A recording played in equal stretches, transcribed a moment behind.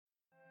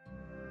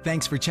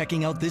Thanks for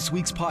checking out this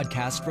week's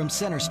podcast from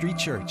Center Street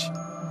Church.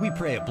 We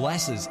pray it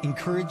blesses,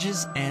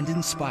 encourages, and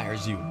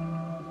inspires you.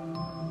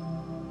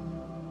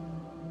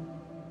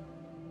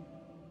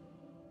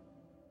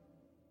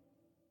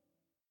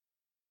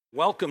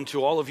 Welcome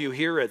to all of you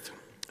here at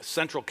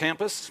Central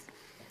Campus,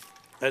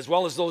 as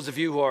well as those of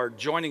you who are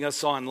joining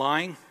us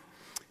online,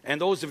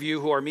 and those of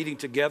you who are meeting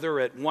together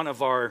at one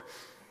of our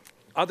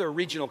other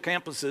regional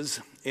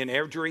campuses in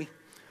Airdrie,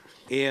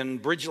 in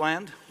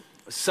Bridgeland,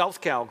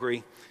 South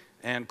Calgary,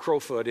 and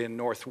Crowfoot in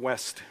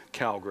Northwest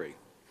Calgary.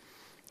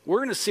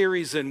 We're in a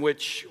series in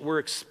which we're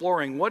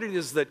exploring what it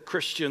is that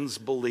Christians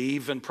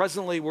believe, and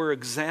presently we're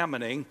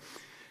examining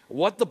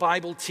what the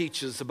Bible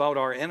teaches about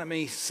our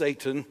enemy,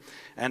 Satan,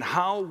 and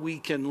how we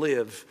can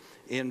live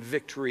in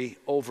victory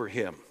over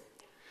him.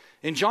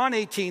 In John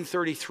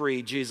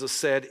 18:33, Jesus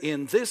said,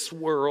 "In this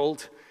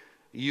world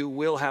you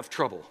will have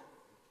trouble."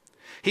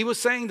 He was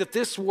saying that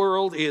this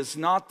world is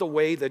not the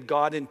way that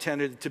God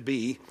intended it to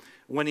be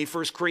when he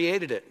first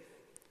created it.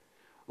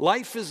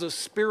 Life is a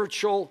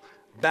spiritual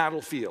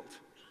battlefield,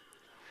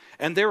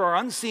 and there are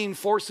unseen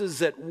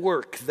forces at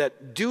work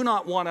that do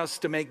not want us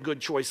to make good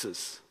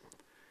choices,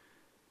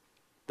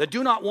 that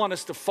do not want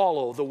us to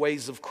follow the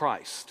ways of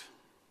Christ.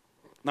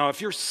 Now, if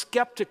you're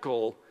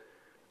skeptical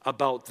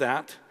about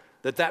that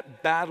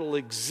battle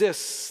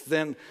exists,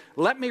 then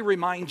let me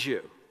remind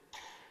you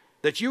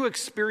that you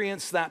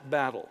experience that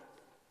battle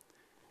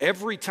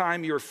every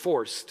time you're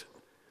forced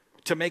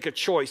to make a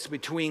choice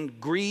between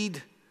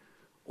greed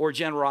or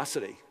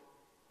generosity,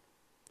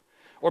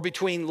 or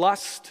between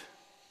lust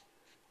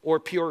or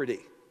purity.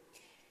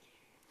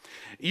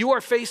 You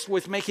are faced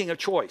with making a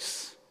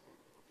choice,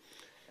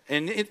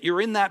 and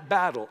you're in that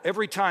battle.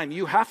 Every time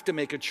you have to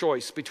make a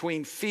choice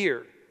between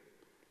fear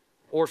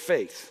or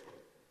faith,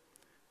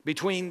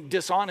 between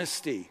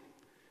dishonesty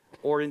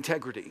or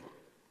integrity,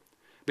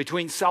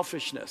 between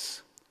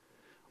selfishness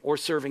or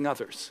serving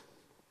others.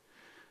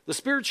 The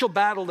spiritual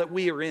battle that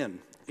we are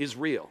in is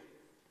real.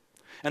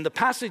 And the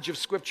passage of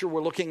Scripture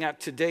we're looking at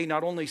today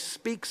not only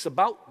speaks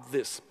about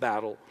this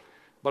battle,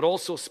 but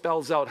also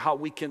spells out how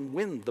we can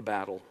win the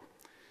battle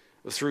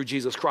through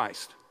Jesus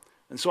Christ.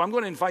 And so I'm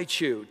going to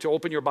invite you to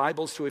open your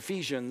Bibles to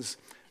Ephesians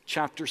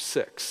chapter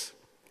 6.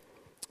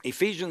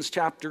 Ephesians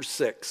chapter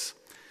 6.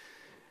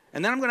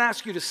 And then I'm going to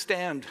ask you to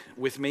stand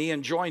with me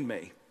and join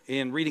me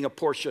in reading a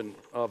portion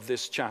of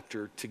this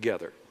chapter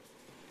together.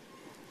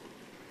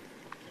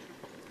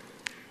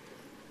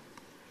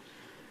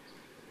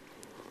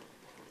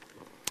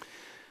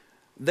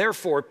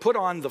 Therefore, put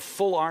on the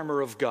full armor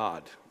of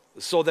God,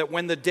 so that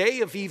when the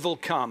day of evil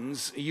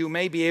comes, you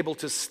may be able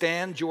to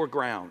stand your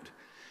ground.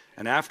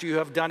 And after you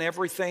have done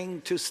everything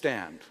to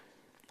stand,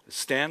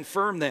 stand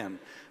firm then,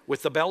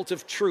 with the belt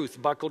of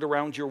truth buckled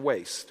around your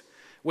waist,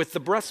 with the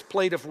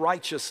breastplate of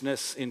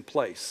righteousness in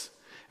place,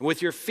 and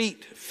with your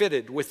feet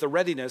fitted with the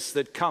readiness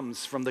that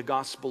comes from the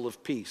gospel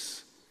of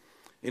peace.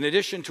 In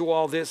addition to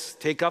all this,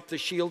 take up the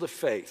shield of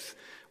faith,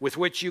 with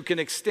which you can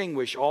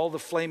extinguish all the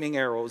flaming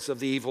arrows of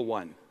the evil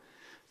one.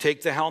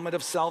 Take the helmet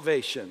of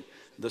salvation,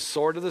 the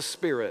sword of the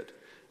Spirit,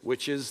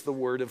 which is the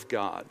word of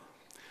God.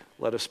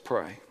 Let us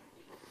pray.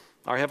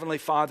 Our Heavenly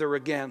Father,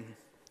 again,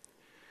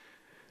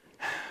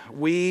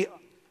 we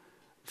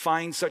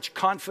find such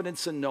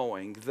confidence in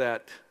knowing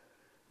that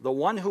the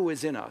one who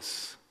is in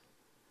us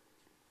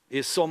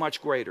is so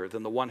much greater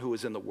than the one who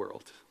is in the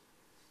world.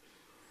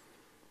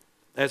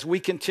 As we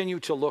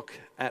continue to look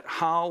at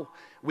how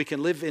we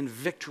can live in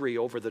victory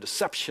over the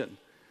deception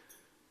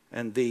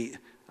and the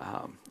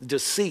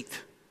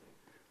deceit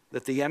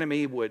that the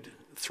enemy would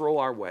throw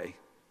our way,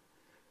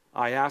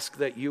 I ask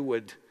that you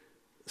would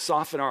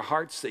soften our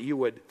hearts, that you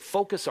would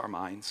focus our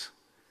minds,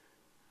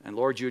 and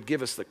Lord, you would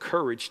give us the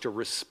courage to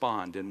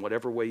respond in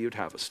whatever way you'd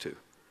have us to.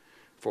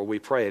 For we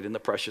pray it in the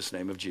precious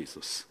name of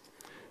Jesus.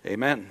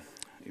 Amen.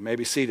 You may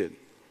be seated.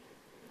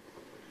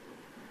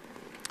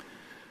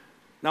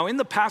 Now, in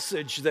the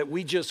passage that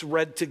we just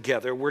read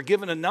together, we're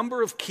given a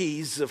number of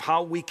keys of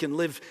how we can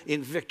live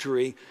in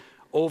victory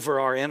over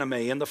our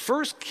enemy. And the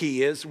first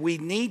key is we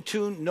need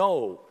to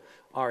know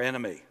our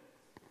enemy.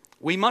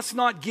 We must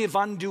not give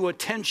undue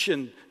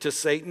attention to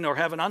Satan or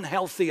have an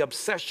unhealthy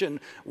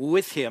obsession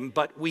with him,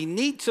 but we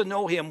need to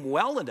know him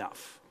well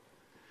enough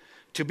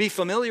to be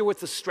familiar with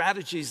the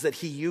strategies that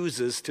he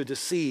uses to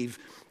deceive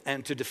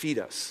and to defeat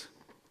us.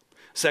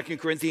 2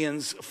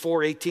 Corinthians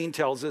 4:18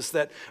 tells us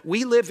that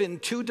we live in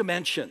two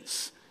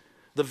dimensions,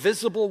 the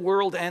visible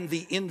world and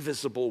the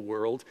invisible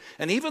world.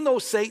 And even though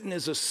Satan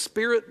is a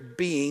spirit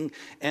being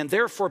and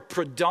therefore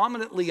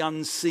predominantly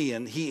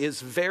unseen, he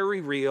is very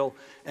real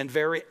and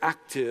very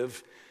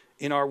active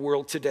in our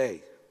world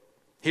today.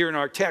 Here in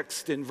our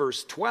text in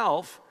verse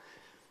 12,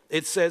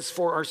 it says,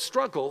 "For our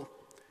struggle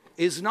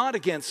is not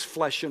against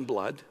flesh and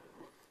blood,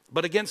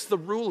 but against the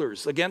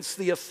rulers, against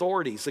the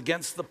authorities,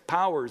 against the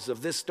powers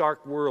of this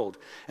dark world,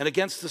 and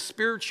against the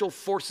spiritual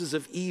forces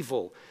of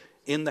evil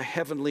in the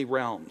heavenly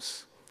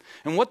realms."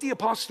 And what the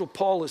Apostle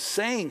Paul is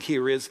saying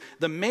here is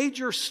the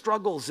major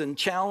struggles and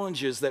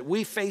challenges that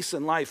we face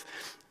in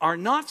life are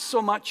not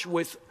so much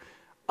with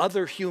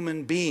other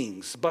human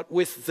beings, but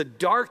with the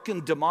dark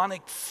and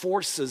demonic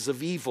forces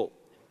of evil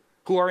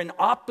who are in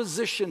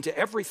opposition to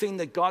everything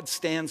that God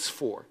stands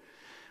for,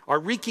 are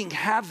wreaking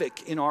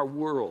havoc in our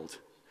world,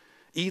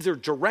 either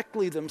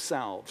directly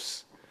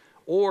themselves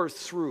or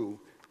through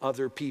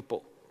other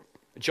people.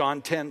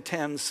 John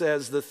 10:10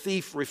 says, the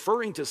thief,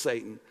 referring to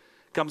Satan,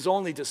 comes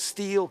only to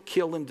steal,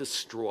 kill, and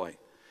destroy.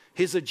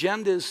 His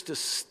agenda is to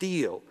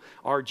steal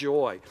our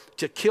joy,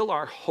 to kill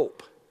our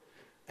hope,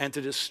 and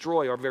to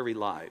destroy our very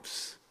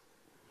lives.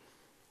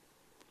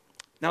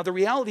 Now, the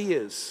reality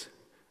is,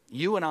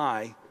 you and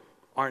I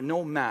are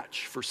no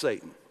match for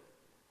Satan.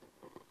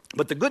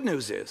 But the good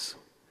news is,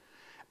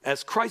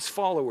 as Christ's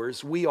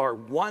followers, we are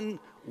one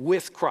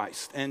with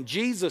Christ. And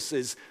Jesus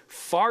is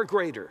far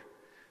greater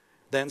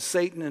than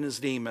Satan and his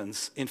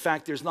demons. In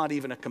fact, there's not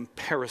even a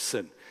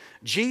comparison.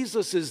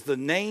 Jesus is the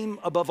name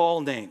above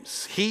all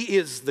names. He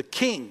is the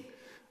King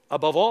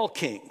above all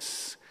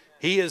kings.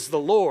 He is the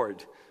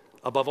Lord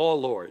above all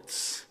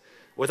lords.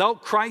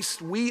 Without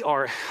Christ, we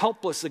are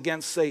helpless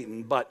against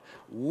Satan. But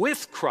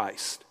with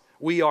Christ,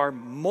 we are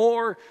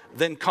more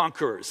than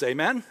conquerors.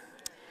 Amen?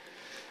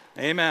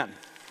 Amen.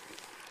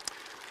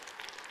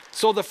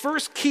 So the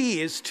first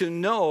key is to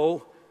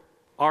know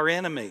our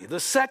enemy. The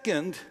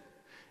second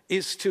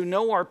is to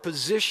know our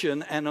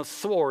position and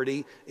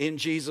authority in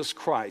Jesus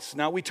Christ.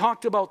 Now, we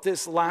talked about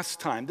this last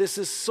time. This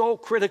is so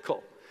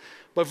critical.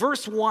 But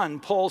verse 1,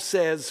 Paul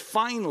says,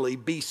 finally,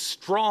 be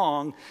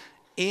strong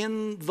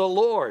in the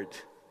Lord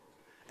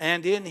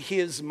and in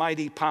his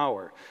mighty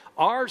power.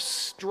 Our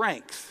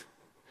strength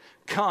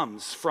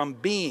comes from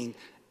being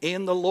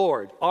in the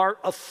Lord. Our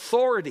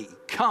authority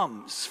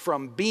comes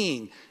from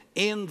being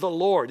in the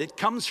Lord. It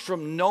comes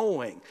from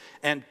knowing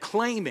and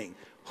claiming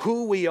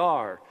who we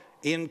are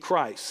in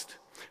Christ.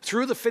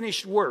 Through the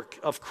finished work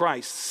of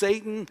Christ,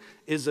 Satan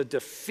is a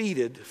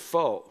defeated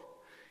foe.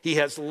 He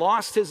has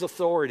lost his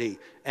authority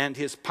and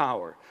his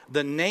power.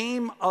 The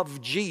name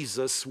of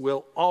Jesus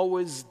will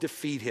always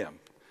defeat him.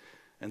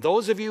 And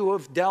those of you who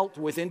have dealt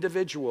with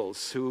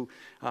individuals who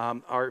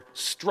are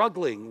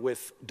struggling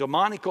with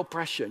demonic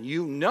oppression,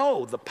 you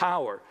know the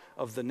power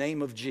of the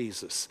name of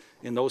Jesus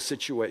in those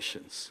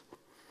situations.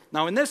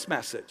 Now, in this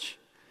message,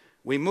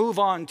 we move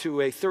on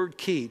to a third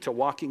key to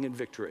walking in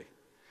victory,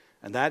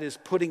 and that is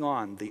putting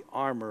on the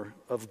armor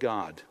of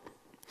God.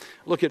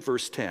 Look at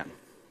verse 10.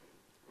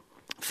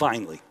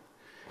 Finally,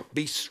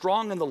 be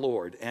strong in the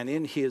Lord and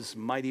in his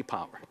mighty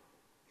power.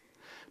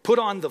 Put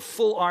on the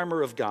full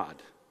armor of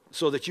God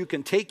so that you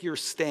can take your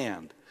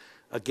stand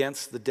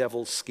against the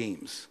devil's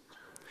schemes.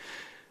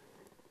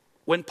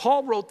 When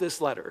Paul wrote this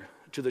letter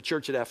to the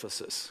church at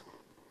Ephesus,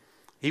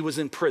 he was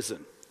in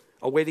prison,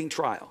 awaiting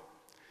trial.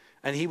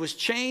 And he was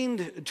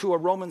chained to a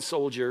Roman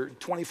soldier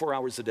 24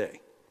 hours a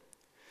day.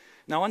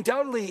 Now,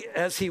 undoubtedly,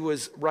 as he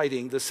was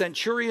writing, the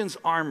centurion's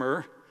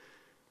armor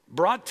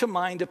brought to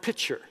mind a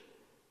picture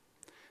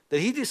that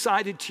he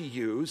decided to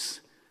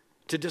use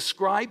to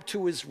describe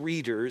to his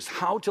readers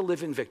how to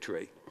live in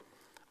victory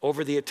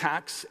over the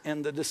attacks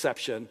and the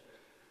deception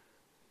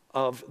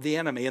of the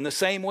enemy. In the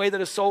same way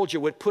that a soldier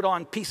would put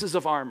on pieces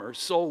of armor,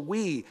 so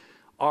we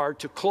are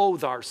to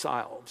clothe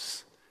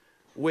ourselves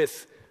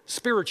with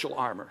spiritual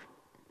armor.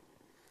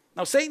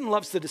 Now, Satan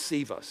loves to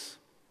deceive us.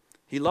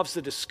 He loves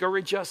to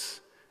discourage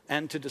us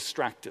and to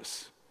distract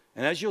us.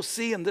 And as you'll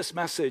see in this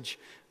message,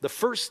 the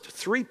first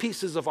three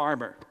pieces of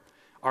armor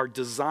are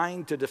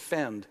designed to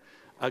defend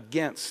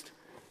against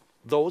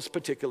those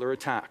particular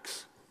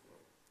attacks.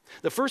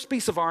 The first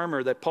piece of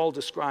armor that Paul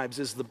describes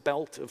is the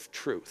belt of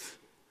truth,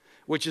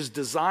 which is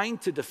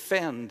designed to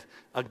defend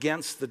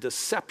against the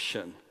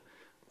deception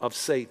of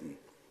Satan.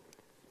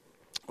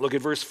 Look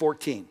at verse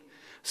 14.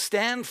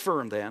 Stand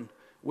firm then,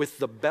 with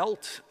the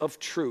belt of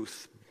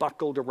truth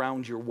buckled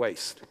around your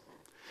waist.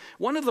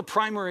 One of the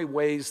primary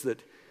ways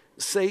that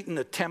Satan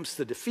attempts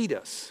to defeat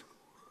us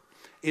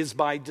is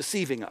by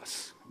deceiving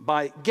us,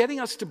 by getting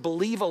us to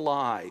believe a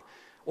lie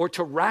or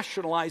to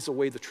rationalize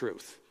away the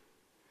truth.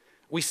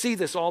 We see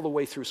this all the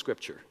way through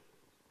Scripture.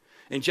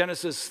 In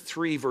Genesis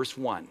 3, verse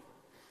 1,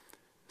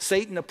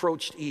 Satan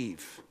approached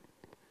Eve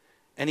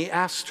and he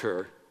asked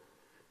her,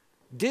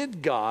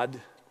 "Did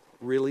God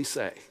really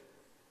say?"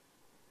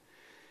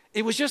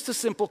 It was just a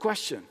simple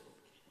question.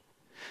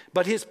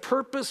 But his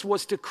purpose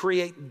was to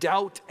create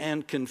doubt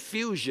and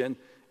confusion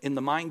in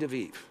the mind of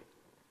Eve,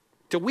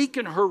 to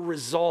weaken her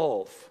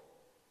resolve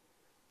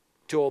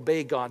to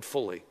obey God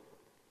fully,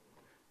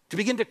 to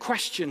begin to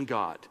question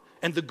God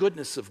and the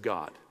goodness of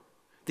God,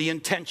 the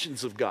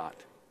intentions of God.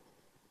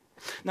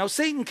 Now,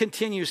 Satan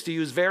continues to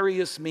use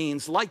various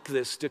means like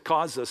this to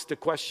cause us to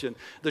question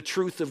the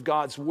truth of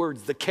God's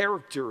words, the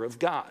character of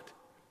God.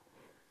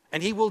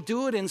 And he will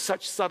do it in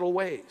such subtle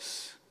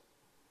ways.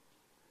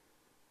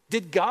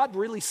 Did God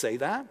really say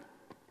that?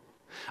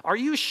 Are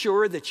you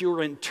sure that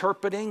you're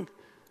interpreting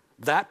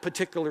that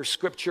particular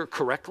scripture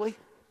correctly?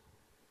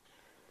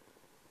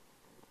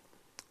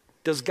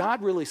 Does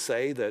God really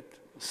say that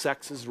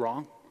sex is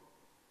wrong?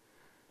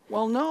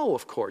 Well, no,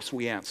 of course,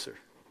 we answer.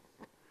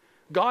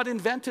 God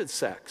invented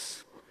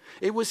sex.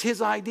 It was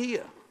his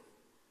idea.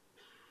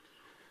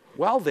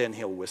 Well, then,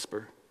 he'll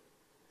whisper,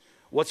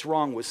 what's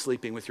wrong with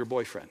sleeping with your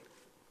boyfriend?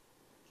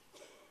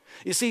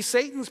 You see,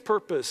 Satan's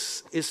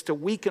purpose is to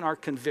weaken our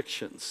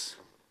convictions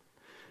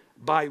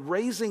by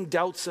raising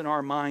doubts in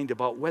our mind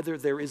about whether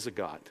there is a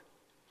God,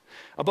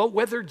 about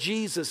whether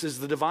Jesus is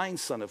the divine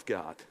Son of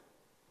God,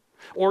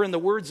 or in the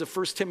words of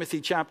 1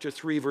 Timothy chapter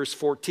 3, verse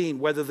 14,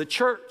 whether the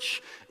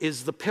church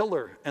is the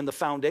pillar and the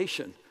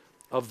foundation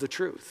of the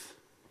truth.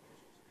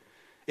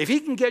 If he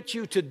can get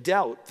you to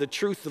doubt the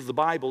truth of the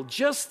Bible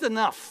just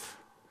enough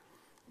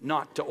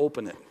not to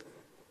open it,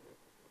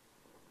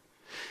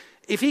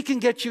 if he can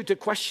get you to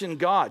question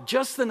God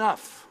just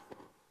enough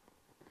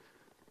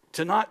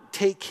to not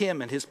take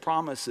him and his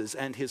promises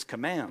and his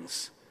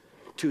commands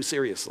too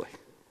seriously,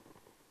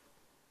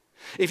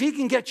 if he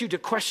can get you to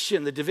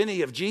question the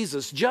divinity of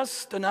Jesus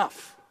just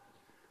enough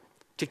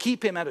to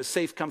keep him at a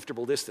safe,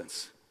 comfortable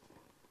distance,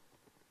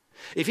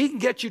 if he can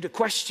get you to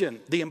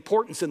question the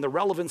importance and the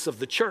relevance of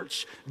the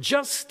church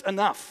just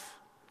enough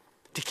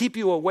to keep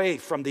you away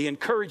from the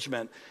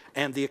encouragement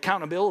and the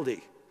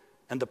accountability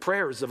and the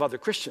prayers of other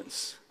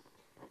Christians,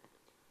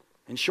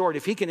 in short,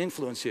 if he can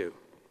influence you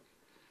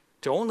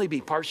to only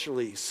be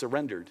partially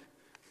surrendered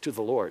to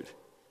the Lord,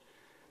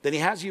 then he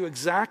has you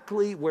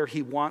exactly where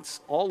he wants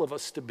all of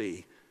us to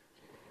be,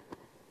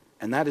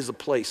 and that is a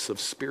place of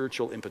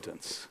spiritual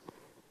impotence.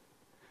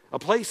 A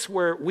place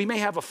where we may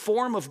have a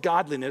form of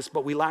godliness,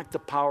 but we lack the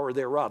power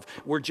thereof.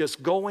 We're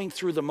just going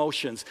through the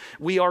motions.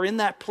 We are in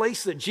that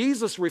place that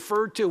Jesus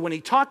referred to when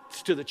he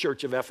talked to the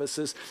church of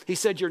Ephesus. He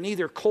said, you're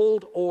neither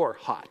cold or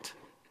hot.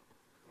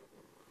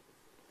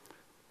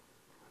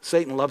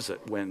 Satan loves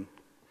it when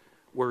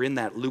we're in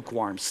that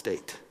lukewarm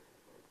state.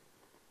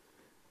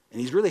 And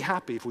he's really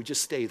happy if we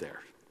just stay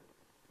there.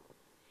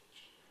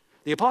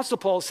 The Apostle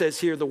Paul says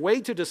here, the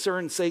way to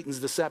discern Satan's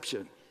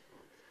deception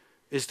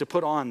is to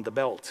put on the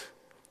belt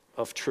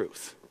of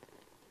truth.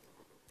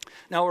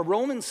 Now, a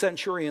Roman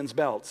centurion's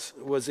belt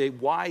was a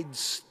wide,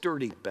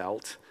 sturdy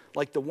belt,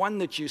 like the one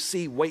that you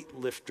see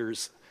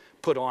weightlifters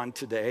put on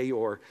today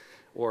or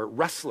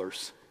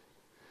wrestlers.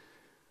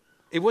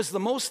 It was the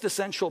most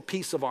essential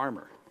piece of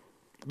armor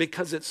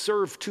because it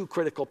served two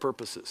critical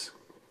purposes.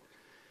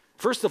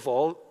 First of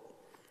all,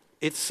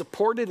 it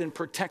supported and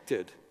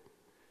protected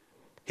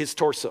his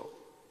torso.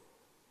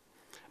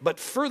 But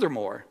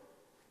furthermore,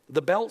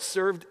 the belt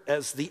served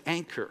as the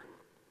anchor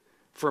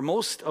for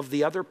most of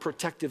the other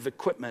protective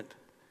equipment,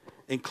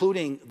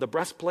 including the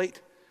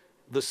breastplate,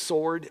 the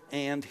sword,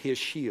 and his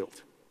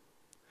shield.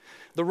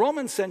 The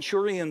Roman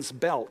centurion's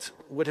belt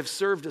would have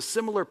served a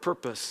similar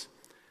purpose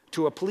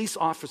to a police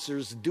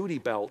officer's duty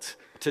belt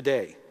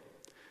today.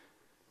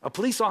 A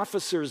police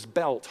officer's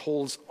belt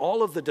holds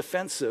all of the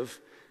defensive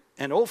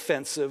and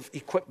offensive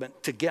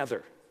equipment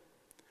together,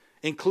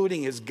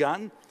 including his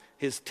gun,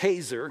 his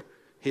taser,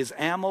 his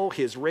ammo,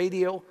 his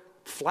radio,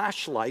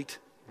 flashlight,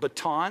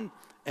 baton,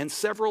 and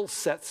several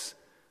sets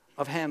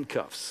of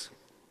handcuffs.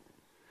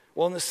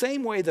 Well, in the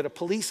same way that a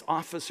police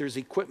officer's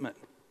equipment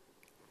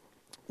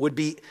would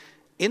be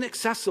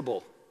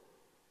inaccessible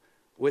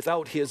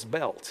without his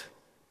belt,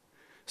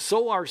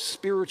 so our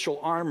spiritual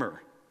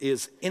armor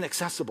is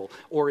inaccessible,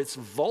 or it's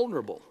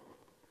vulnerable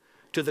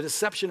to the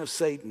deception of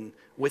Satan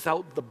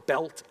without the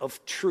belt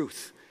of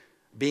truth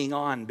being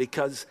on,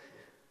 because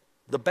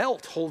the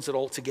belt holds it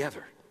all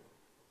together.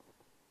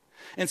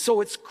 And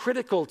so it's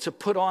critical to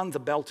put on the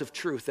belt of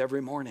truth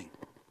every morning.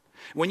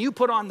 When you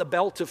put on the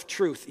belt of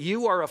truth,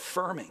 you are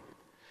affirming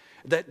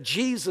that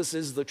Jesus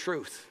is the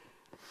truth,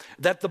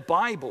 that the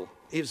Bible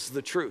is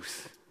the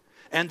truth,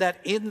 and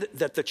that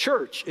the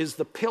church is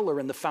the pillar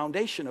and the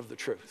foundation of the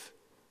truth.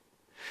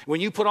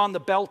 When you put on the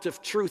belt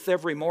of truth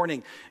every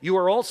morning, you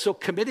are also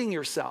committing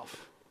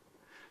yourself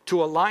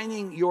to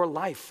aligning your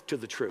life to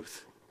the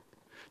truth,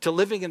 to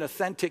living an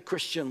authentic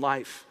Christian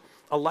life,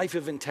 a life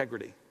of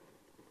integrity.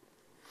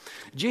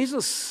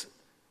 Jesus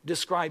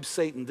describes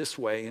Satan this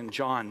way in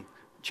John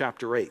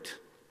chapter 8.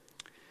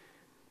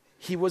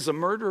 He was a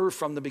murderer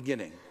from the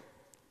beginning,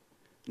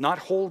 not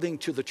holding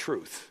to the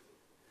truth,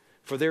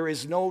 for there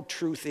is no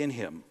truth in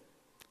him.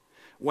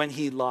 When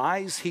he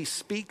lies, he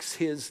speaks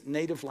his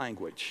native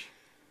language,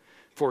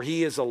 for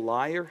he is a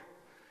liar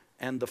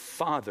and the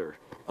father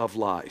of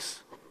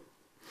lies.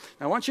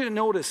 Now, I want you to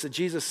notice that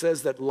Jesus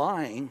says that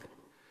lying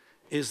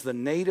is the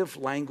native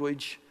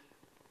language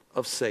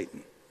of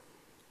Satan.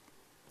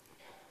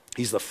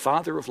 He's the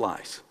father of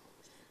lies.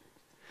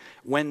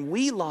 When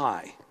we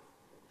lie,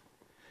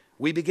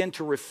 we begin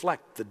to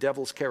reflect the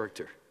devil's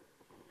character,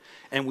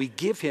 and we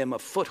give him a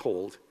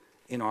foothold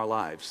in our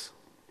lives.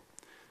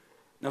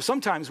 Now,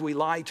 sometimes we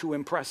lie to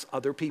impress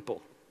other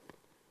people.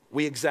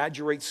 We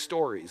exaggerate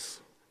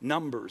stories,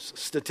 numbers,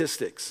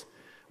 statistics.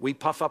 We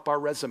puff up our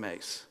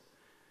resumes.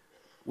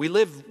 We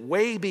live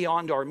way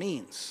beyond our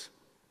means,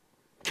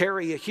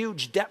 carry a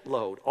huge debt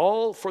load,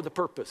 all for the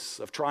purpose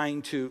of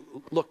trying to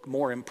look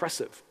more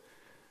impressive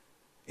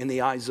in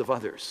the eyes of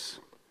others.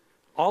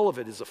 All of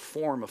it is a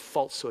form of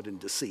falsehood and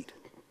deceit.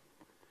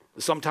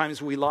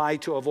 Sometimes we lie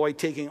to avoid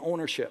taking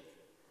ownership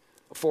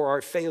for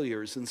our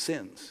failures and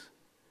sins,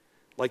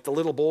 like the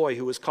little boy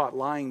who was caught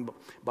lying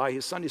by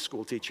his Sunday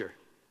school teacher.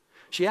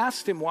 She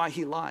asked him why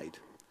he lied.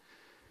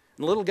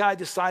 And the little guy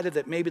decided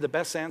that maybe the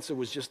best answer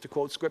was just to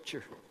quote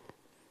scripture.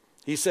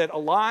 He said, "A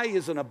lie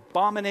is an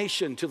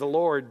abomination to the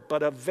Lord,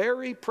 but a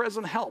very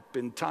present help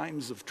in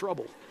times of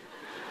trouble."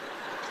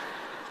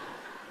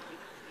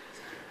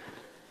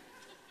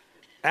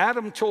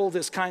 Adam told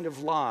this kind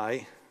of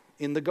lie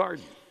in the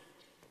garden.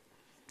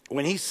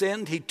 When he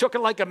sinned, he took it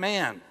like a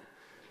man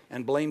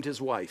and blamed his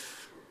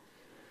wife.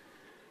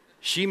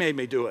 "She made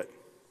me do it."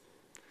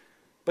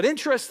 But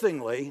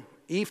interestingly,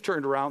 Eve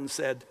turned around and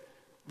said,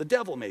 "The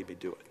devil made me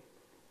do it."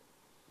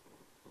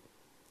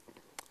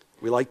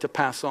 We like to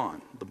pass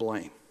on the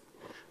blame,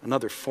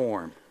 another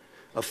form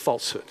of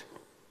falsehood.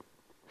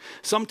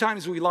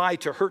 Sometimes we lie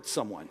to hurt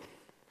someone,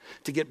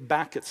 to get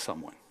back at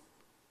someone.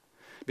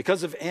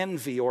 Because of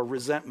envy or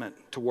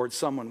resentment towards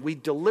someone, we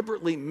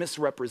deliberately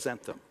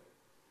misrepresent them.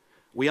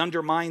 We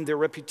undermine their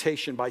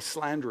reputation by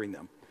slandering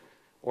them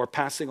or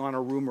passing on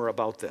a rumor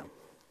about them.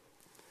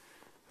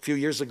 A few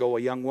years ago,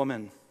 a young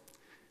woman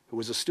who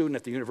was a student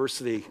at the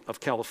University of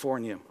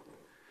California,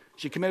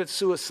 she committed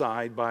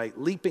suicide by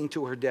leaping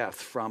to her death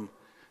from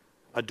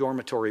a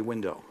dormitory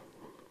window.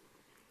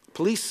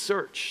 Police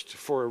searched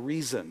for a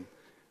reason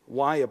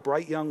why a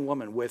bright young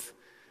woman with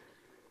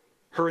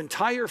her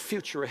entire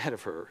future ahead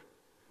of her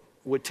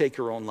would take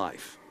her own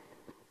life.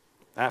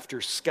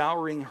 After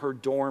scouring her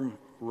dorm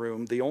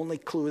room, the only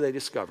clue they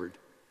discovered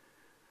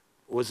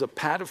was a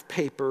pad of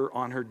paper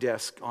on her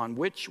desk on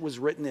which was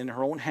written in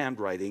her own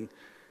handwriting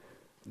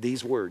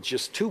these words,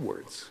 just 2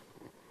 words.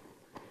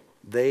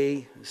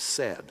 "They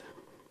said."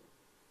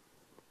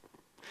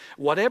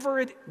 Whatever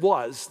it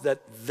was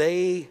that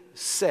they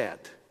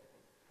said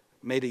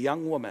made a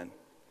young woman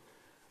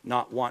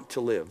not want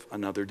to live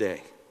another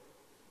day.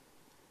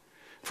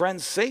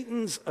 Friends,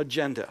 Satan's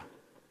agenda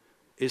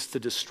is to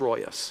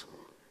destroy us,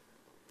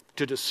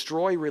 to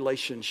destroy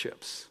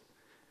relationships.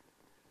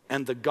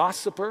 And the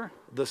gossiper,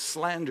 the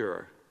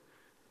slanderer,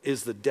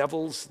 is the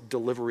devil's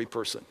delivery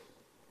person.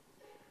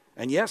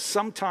 And yes,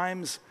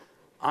 sometimes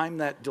I'm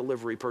that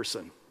delivery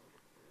person.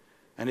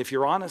 And if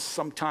you're honest,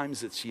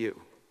 sometimes it's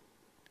you.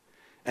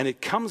 And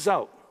it comes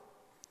out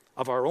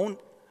of our own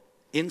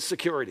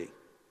insecurity.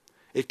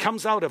 It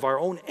comes out of our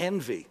own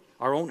envy,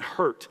 our own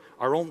hurt,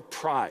 our own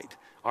pride,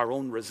 our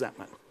own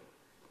resentment.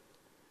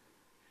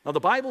 Now, the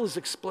Bible is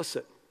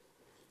explicit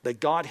that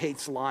God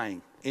hates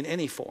lying in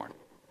any form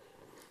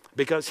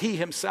because he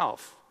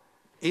himself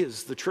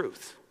is the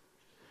truth.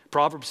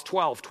 Proverbs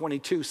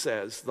 12:22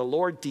 says, "The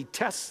Lord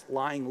detests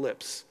lying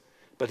lips,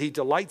 but he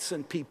delights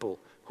in people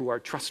who are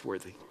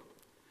trustworthy."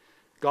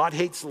 God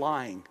hates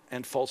lying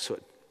and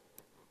falsehood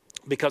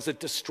because it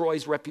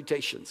destroys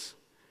reputations,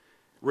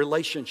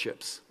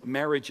 relationships,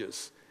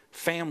 marriages,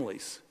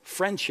 families,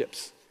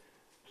 friendships,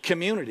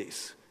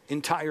 communities,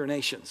 entire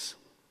nations.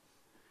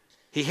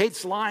 He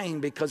hates lying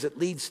because it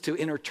leads to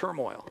inner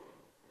turmoil.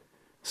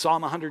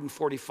 Psalm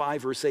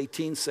 145 verse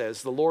 18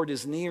 says, "The Lord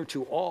is near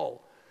to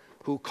all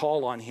who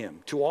call on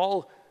him, to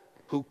all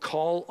who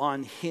call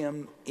on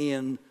him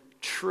in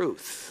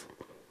truth."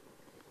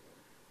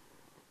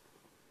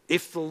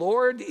 If the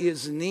Lord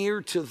is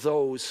near to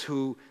those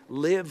who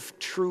live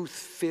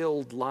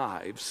truth-filled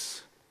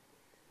lives,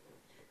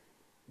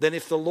 then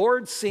if the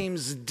Lord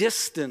seems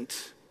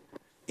distant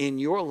in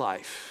your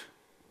life,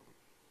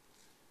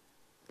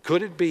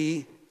 could it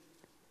be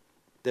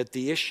that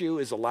the issue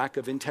is a lack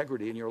of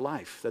integrity in your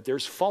life, that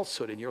there's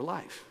falsehood in your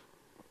life?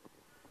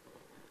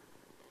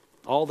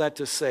 All that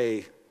to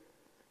say,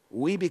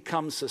 we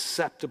become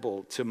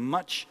susceptible to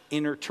much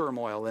inner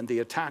turmoil and the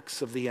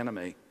attacks of the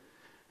enemy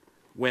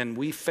when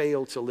we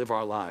fail to live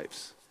our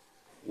lives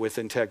with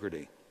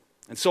integrity.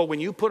 And so when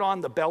you put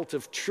on the belt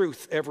of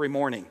truth every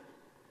morning,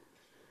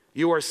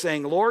 you are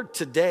saying, "Lord,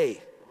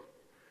 today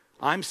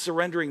I'm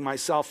surrendering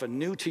myself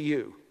anew to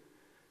you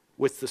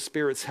with the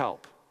Spirit's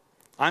help.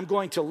 I'm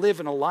going to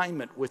live in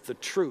alignment with the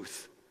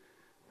truth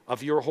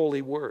of your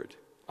holy word.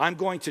 I'm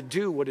going to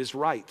do what is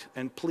right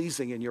and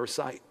pleasing in your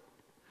sight.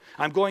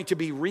 I'm going to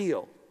be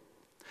real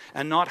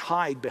and not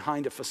hide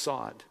behind a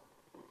facade.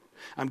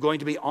 I'm going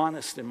to be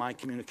honest in my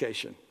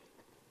communication.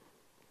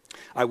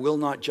 I will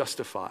not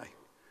justify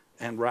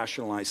and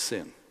rationalize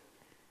sin."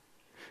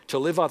 To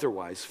live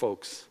otherwise,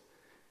 folks,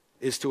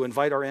 is to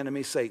invite our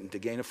enemy Satan to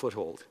gain a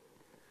foothold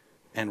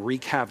and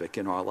wreak havoc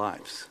in our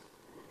lives.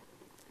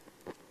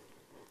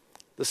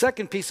 The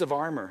second piece of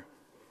armor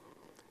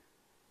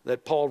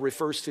that Paul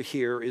refers to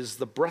here is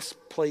the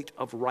breastplate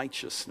of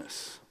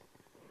righteousness.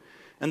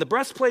 And the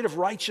breastplate of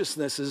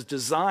righteousness is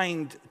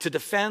designed to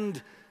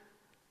defend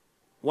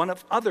one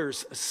of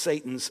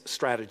Satan's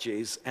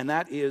strategies, and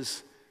that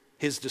is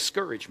his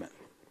discouragement.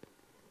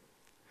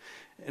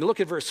 And look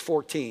at verse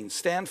 14.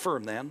 "Stand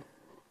firm then,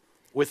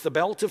 with the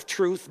belt of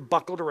truth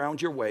buckled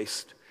around your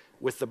waist,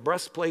 with the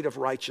breastplate of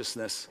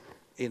righteousness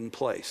in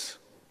place."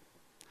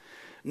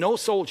 No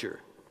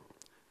soldier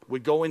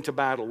would go into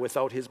battle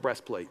without his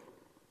breastplate,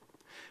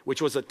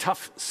 which was a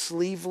tough,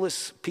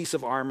 sleeveless piece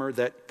of armor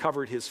that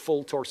covered his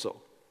full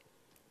torso.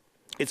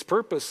 Its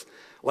purpose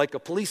like a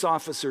police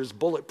officer's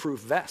bulletproof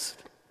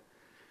vest,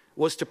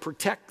 was to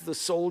protect the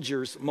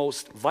soldier's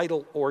most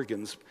vital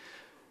organs,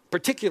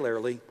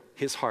 particularly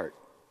his heart.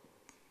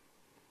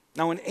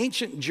 Now, in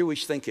ancient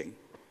Jewish thinking,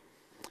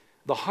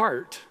 the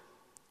heart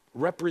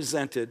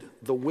represented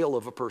the will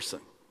of a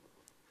person,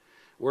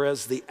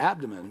 whereas the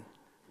abdomen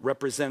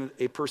represented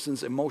a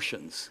person's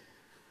emotions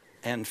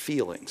and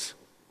feelings.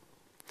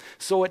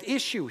 So at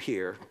issue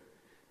here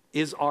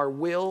is our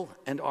will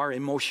and our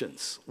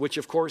emotions, which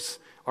of course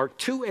are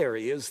two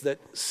areas that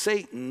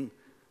Satan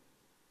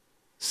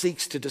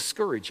seeks to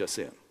discourage us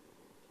in.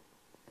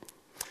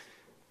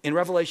 In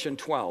Revelation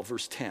 12,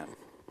 verse 10,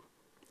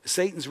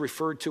 Satan's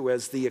referred to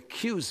as the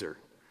accuser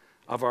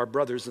of our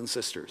brothers and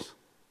sisters.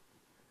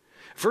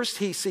 First,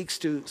 he seeks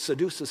to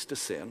seduce us to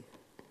sin,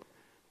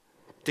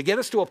 to get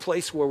us to a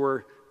place where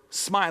we're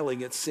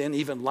smiling at sin,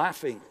 even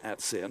laughing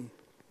at sin,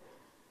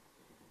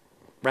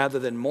 rather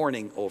than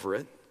mourning over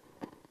it,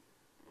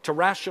 to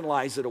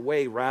rationalize it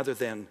away rather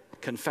than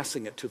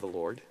confessing it to the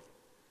Lord.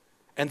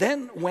 And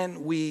then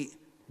when we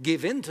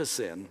give in to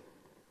sin,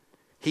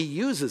 he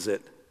uses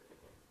it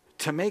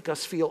to make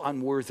us feel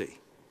unworthy,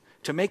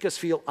 to make us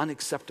feel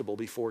unacceptable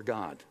before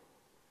God,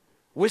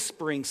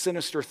 whispering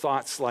sinister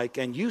thoughts like,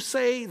 and you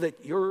say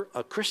that you're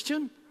a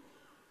Christian?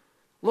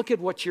 Look at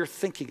what you're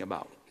thinking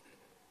about.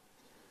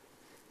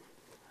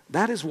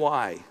 That is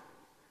why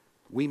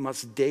we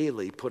must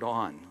daily put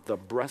on the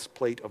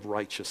breastplate of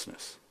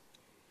righteousness.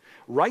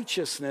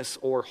 Righteousness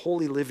or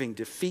holy living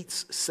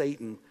defeats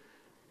Satan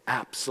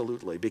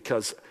absolutely,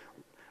 because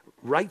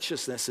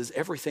righteousness is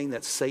everything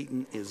that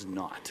Satan is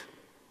not.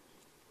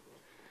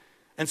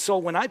 And so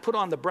when I put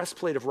on the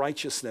breastplate of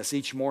righteousness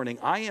each morning,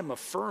 I am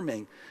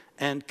affirming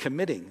and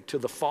committing to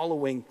the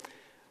following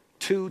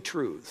two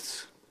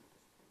truths.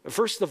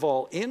 First of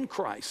all, in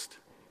Christ,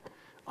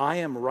 I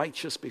am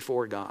righteous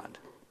before God.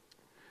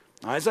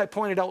 Now, as I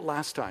pointed out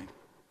last time,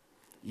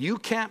 you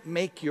can't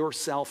make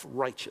yourself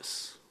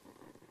righteous.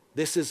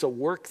 This is a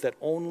work that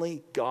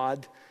only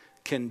God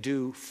can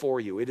do for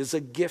you. It is a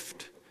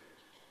gift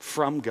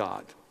from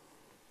God.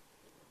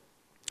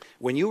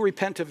 When you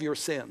repent of your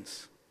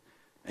sins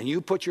and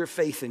you put your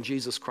faith in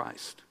Jesus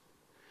Christ,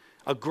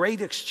 a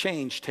great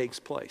exchange takes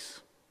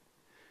place.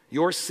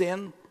 Your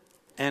sin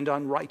and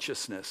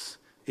unrighteousness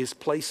is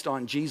placed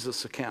on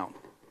Jesus' account,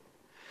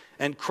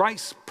 and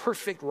Christ's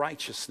perfect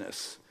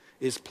righteousness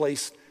is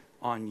placed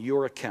on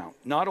your account,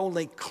 not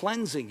only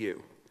cleansing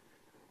you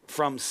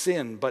from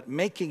sin, but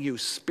making you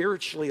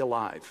spiritually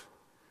alive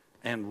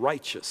and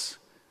righteous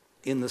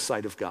in the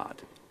sight of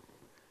God.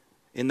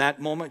 In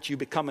that moment, you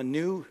become a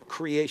new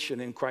creation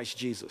in Christ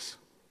Jesus.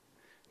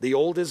 The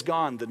old is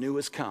gone, the new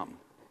has come.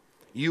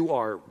 You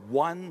are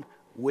one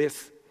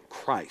with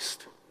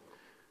Christ.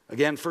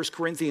 Again, 1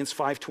 Corinthians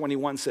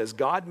 5:21 says,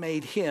 God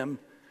made him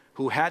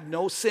who had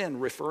no sin,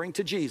 referring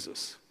to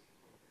Jesus,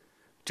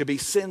 to be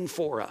sin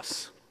for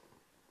us,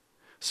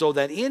 so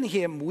that in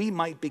him we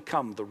might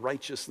become the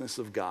righteousness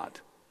of God.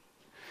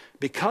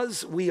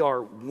 Because we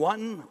are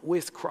one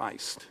with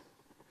Christ,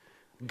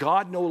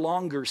 God no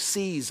longer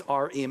sees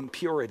our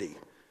impurity.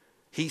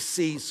 He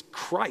sees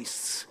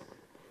Christ's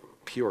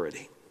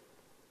purity.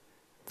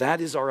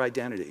 That is our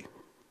identity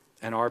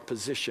and our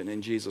position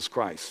in Jesus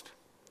Christ.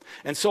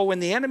 And so when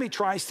the enemy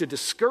tries to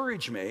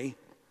discourage me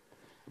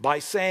by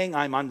saying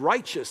I'm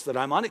unrighteous, that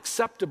I'm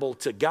unacceptable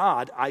to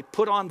God, I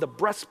put on the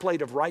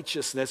breastplate of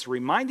righteousness,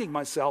 reminding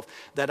myself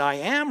that I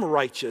am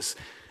righteous,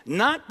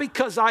 not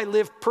because I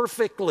live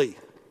perfectly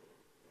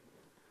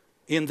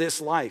in this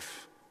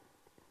life,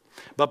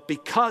 but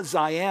because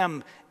I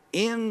am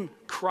in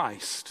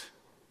Christ,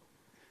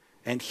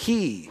 and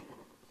he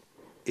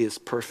is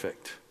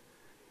perfect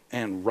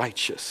and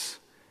righteous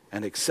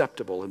and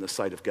acceptable in the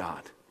sight of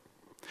God.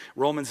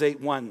 Romans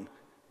 8:1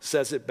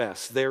 says it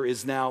best. There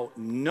is now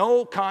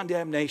no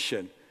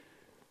condemnation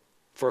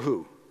for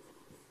who?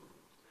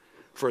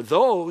 For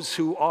those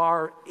who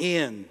are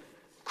in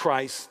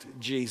Christ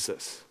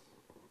Jesus.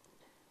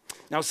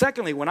 Now,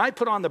 secondly, when I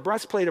put on the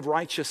breastplate of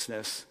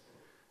righteousness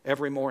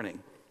every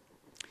morning,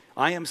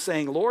 I am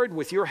saying, Lord,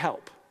 with your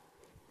help,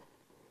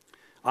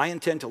 I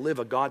intend to live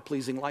a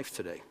God-pleasing life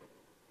today.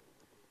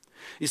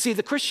 You see,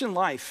 the Christian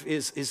life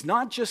is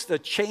not just a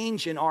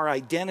change in our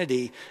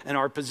identity and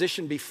our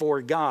position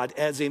before God,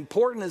 as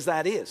important as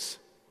that is.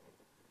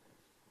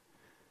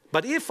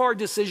 But if our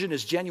decision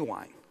is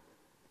genuine,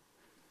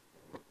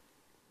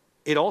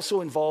 it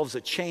also involves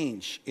a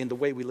change in the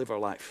way we live our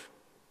life.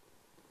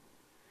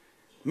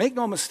 Make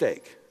no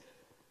mistake,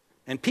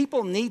 and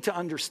people need to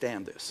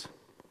understand this.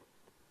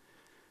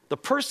 The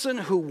person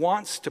who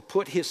wants to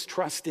put his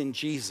trust in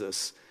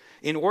Jesus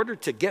in order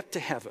to get to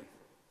heaven,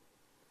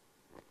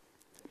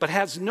 but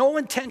has no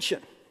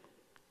intention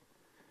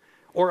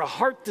or a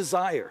heart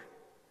desire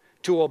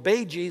to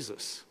obey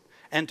Jesus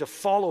and to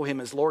follow him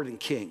as Lord and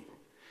King,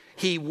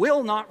 he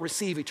will not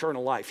receive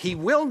eternal life. He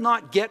will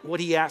not get what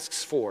he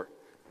asks for.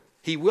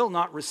 He will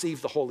not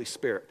receive the Holy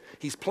Spirit.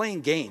 He's playing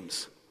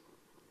games.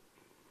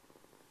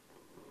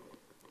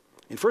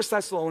 In 1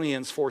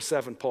 Thessalonians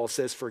 4:7, Paul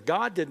says, for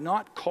God did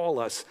not call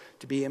us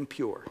to be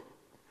impure,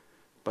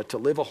 but to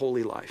live a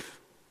holy life.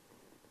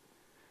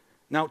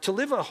 Now, to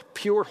live a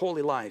pure,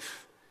 holy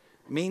life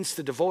means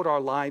to devote our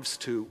lives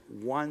to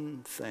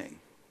one thing,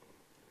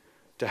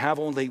 to have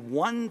only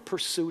one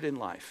pursuit in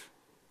life,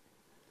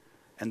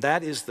 and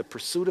that is the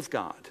pursuit of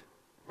God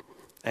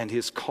and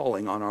His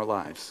calling on our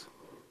lives.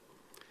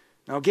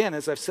 Now again,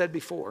 as I've said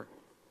before,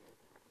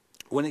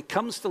 when it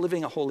comes to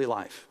living a holy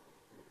life,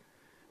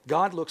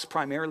 God looks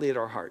primarily at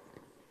our heart.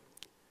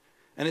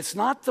 And it's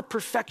not the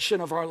perfection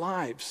of our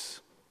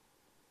lives.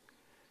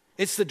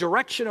 It's the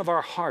direction of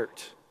our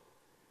heart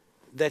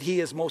that He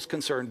is most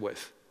concerned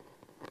with.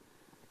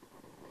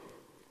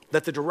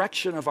 That the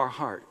direction of our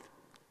heart,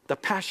 the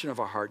passion of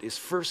our heart, is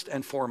first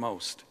and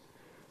foremost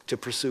to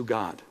pursue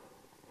God.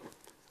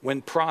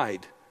 When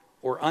pride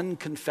or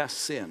unconfessed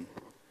sin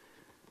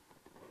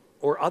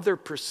or other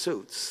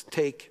pursuits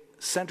take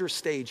center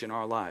stage in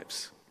our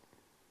lives,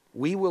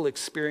 we will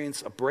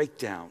experience a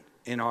breakdown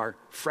in our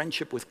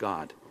friendship with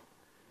God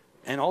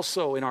and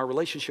also in our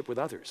relationship with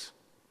others.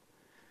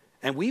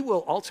 And we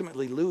will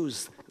ultimately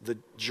lose the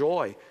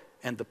joy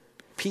and the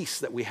peace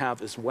that we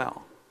have as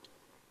well.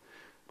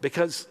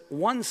 Because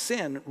one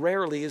sin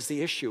rarely is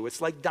the issue.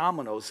 It's like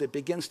dominoes. It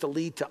begins to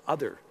lead to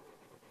other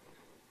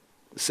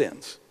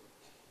sins.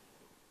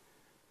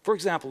 For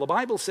example, the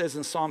Bible says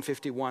in Psalm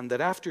 51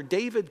 that after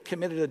David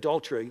committed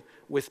adultery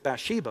with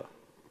Bathsheba,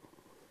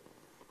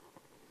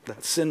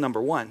 that's sin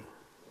number one,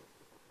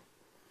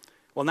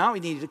 well, now he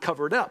needed to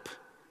cover it up,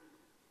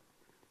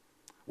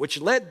 which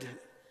led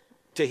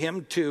to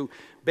him to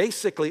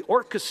basically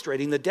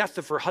orchestrating the death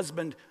of her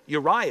husband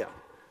Uriah.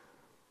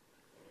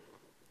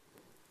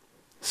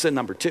 Sin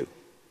number two.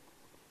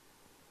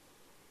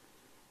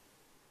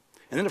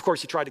 And then, of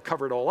course, he tried to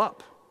cover it all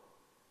up.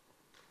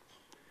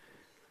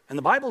 And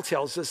the Bible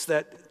tells us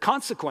that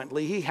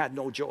consequently, he had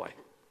no joy.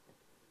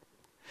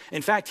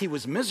 In fact, he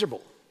was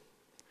miserable.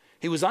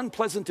 He was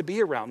unpleasant to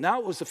be around. Now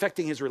it was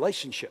affecting his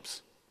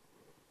relationships.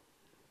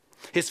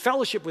 His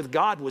fellowship with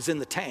God was in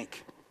the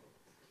tank.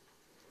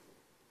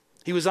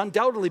 He was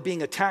undoubtedly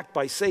being attacked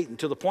by Satan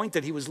to the point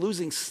that he was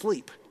losing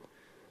sleep,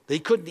 that he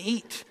couldn't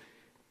eat.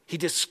 He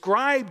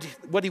described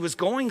what he was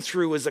going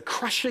through as a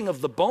crushing of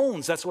the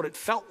bones. That's what it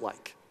felt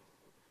like.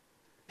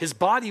 His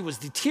body was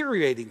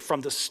deteriorating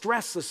from the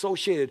stress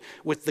associated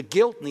with the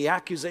guilt and the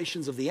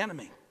accusations of the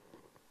enemy.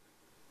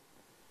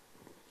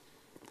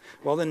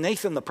 Well, then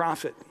Nathan the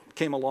prophet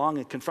came along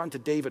and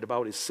confronted David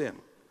about his sin.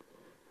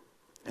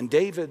 And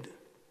David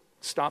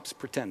stops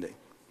pretending.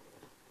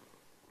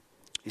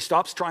 He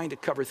stops trying to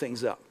cover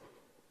things up.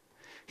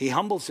 He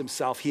humbles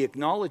himself, he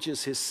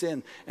acknowledges his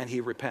sin, and he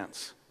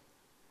repents.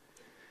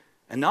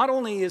 And not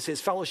only is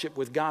his fellowship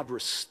with God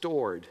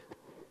restored,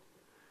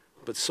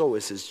 but so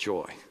is his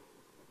joy.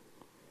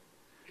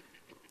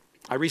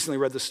 I recently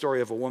read the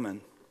story of a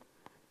woman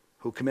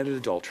who committed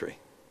adultery.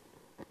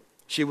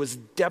 She was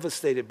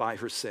devastated by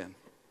her sin.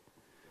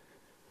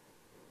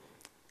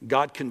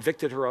 God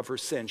convicted her of her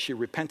sin. She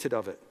repented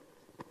of it.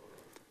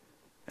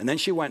 And then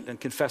she went and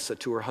confessed it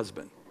to her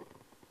husband.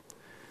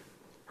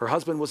 Her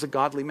husband was a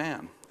godly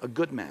man, a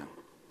good man.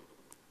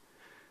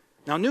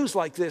 Now, news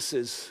like this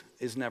is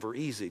never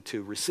easy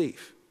to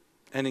receive.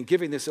 And in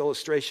giving this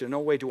illustration, in no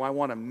way do I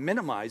want to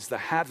minimize the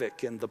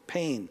havoc and the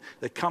pain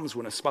that comes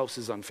when a spouse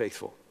is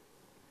unfaithful.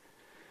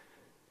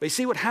 But you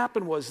see, what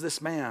happened was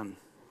this man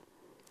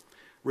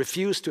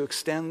refused to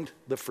extend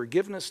the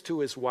forgiveness to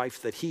his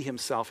wife that he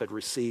himself had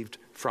received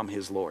from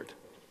his Lord.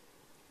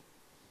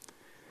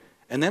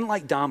 And then,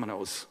 like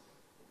dominoes,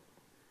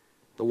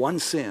 the one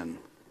sin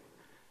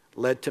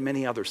led to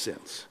many other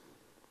sins,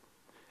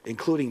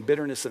 including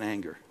bitterness and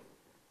anger.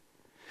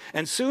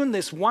 And soon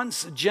this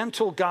once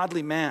gentle,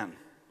 godly man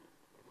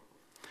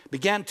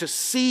began to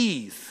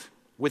seethe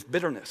with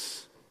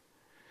bitterness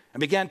and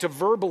began to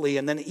verbally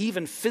and then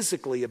even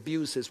physically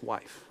abuse his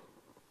wife.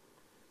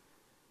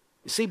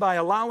 You see, by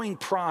allowing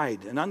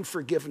pride and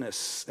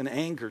unforgiveness and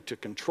anger to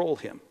control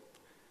him,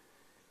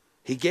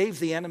 he gave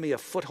the enemy a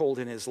foothold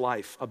in his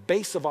life, a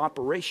base of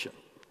operation,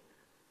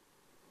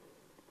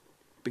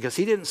 because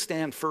he didn't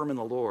stand firm in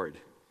the Lord,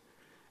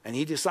 and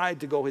he decided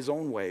to go his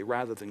own way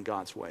rather than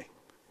God's way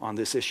on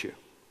this issue.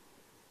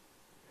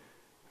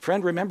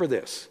 Friend, remember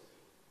this.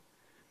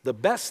 The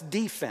best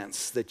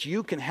defense that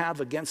you can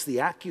have against the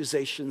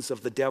accusations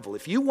of the devil,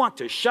 if you want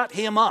to shut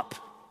him up,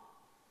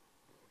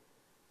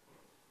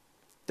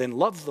 then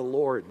love the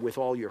Lord with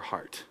all your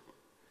heart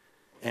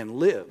and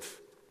live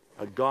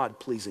a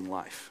God-pleasing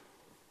life.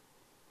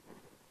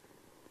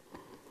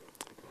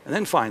 And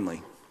then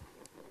finally,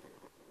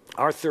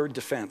 our third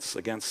defense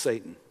against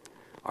Satan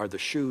are the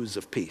shoes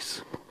of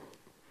peace,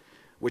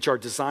 which are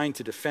designed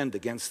to defend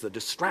against the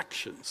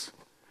distractions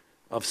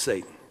of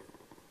Satan.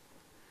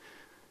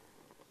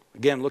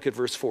 Again, look at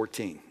verse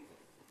 14.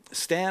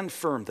 Stand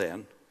firm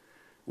then,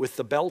 with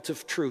the belt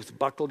of truth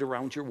buckled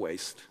around your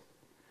waist,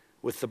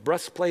 with the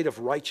breastplate of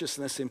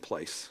righteousness in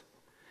place,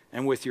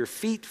 and with your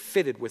feet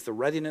fitted with the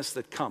readiness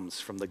that comes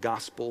from the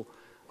gospel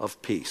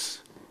of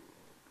peace.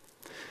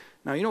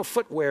 Now, you know,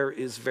 footwear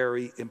is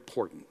very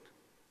important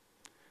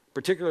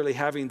particularly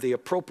having the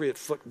appropriate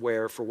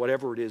footwear for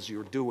whatever it is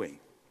you're doing.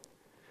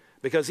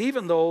 Because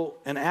even though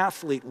an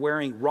athlete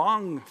wearing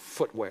wrong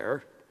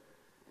footwear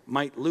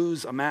might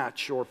lose a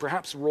match or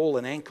perhaps roll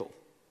an ankle,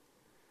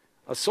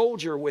 a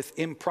soldier with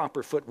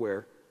improper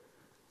footwear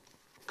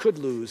could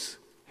lose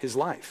his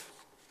life.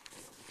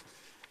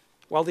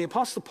 While the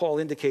Apostle Paul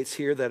indicates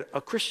here that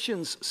a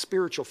Christian's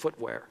spiritual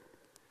footwear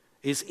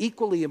is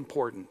equally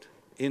important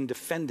in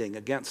defending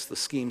against the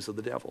schemes of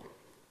the devil.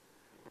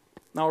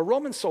 Now, a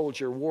Roman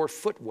soldier wore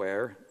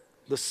footwear,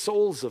 the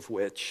soles of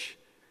which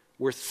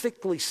were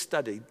thickly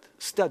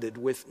studded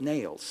with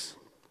nails.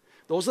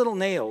 Those little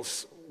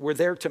nails were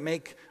there to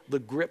make the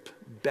grip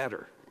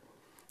better,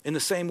 in the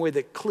same way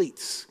that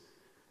cleats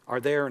are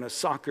there in a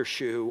soccer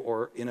shoe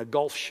or in a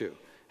golf shoe,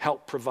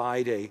 help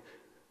provide a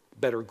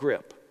better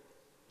grip.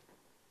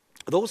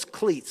 Those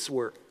cleats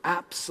were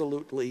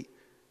absolutely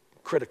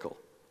critical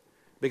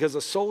because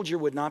a soldier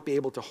would not be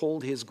able to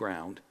hold his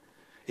ground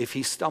if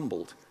he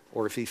stumbled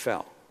or if he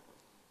fell.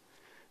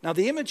 Now,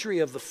 the imagery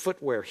of the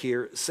footwear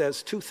here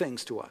says two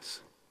things to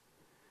us.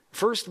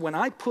 First, when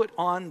I put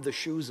on the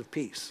shoes of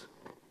peace,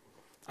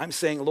 I'm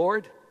saying,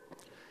 Lord,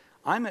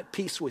 I'm at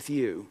peace with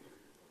you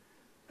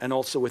and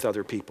also with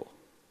other people.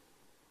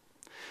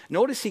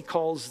 Notice he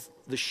calls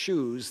the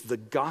shoes the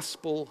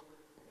gospel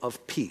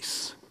of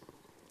peace.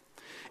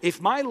 If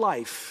my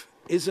life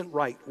isn't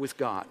right with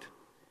God,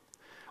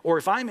 or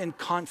if I'm in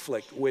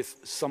conflict with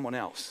someone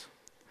else,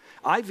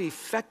 I've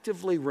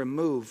effectively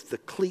removed the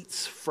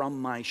cleats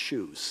from my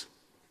shoes.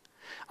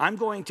 I'm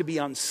going to be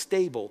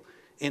unstable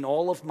in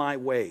all of my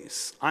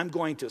ways. I'm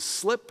going to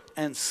slip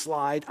and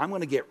slide. I'm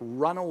going to get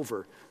run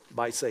over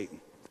by Satan.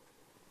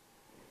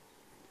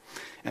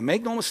 And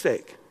make no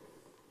mistake,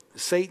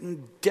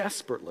 Satan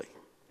desperately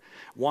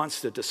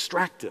wants to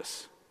distract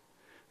us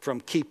from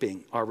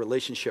keeping our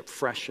relationship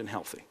fresh and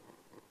healthy.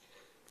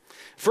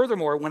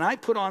 Furthermore, when I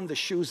put on the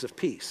shoes of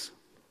peace,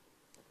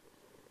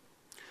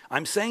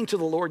 I'm saying to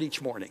the Lord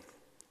each morning,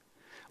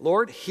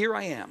 Lord, here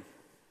I am.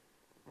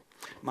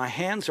 My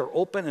hands are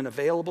open and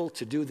available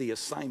to do the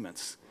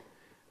assignments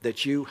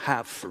that you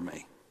have for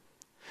me.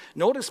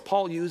 Notice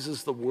Paul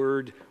uses the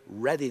word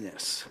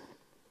readiness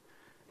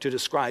to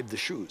describe the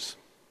shoes.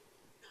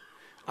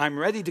 I'm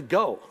ready to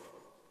go.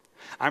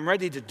 I'm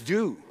ready to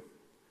do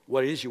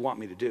what it is you want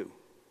me to do.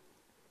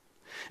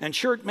 And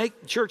church,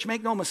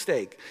 make no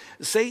mistake,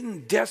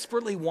 Satan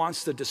desperately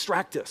wants to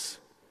distract us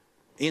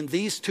in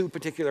these two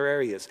particular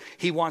areas.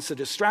 He wants to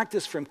distract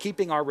us from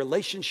keeping our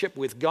relationship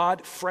with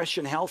God fresh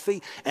and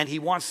healthy, and he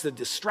wants to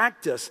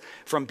distract us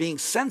from being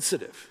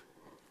sensitive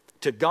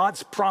to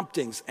God's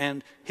promptings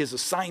and his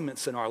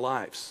assignments in our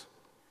lives.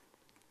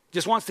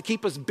 Just wants to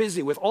keep us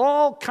busy with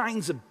all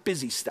kinds of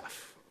busy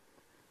stuff.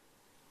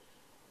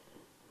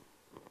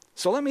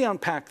 So let me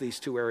unpack these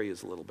two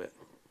areas a little bit.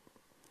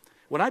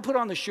 When I put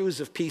on the shoes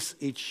of peace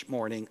each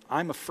morning,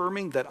 I'm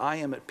affirming that I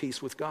am at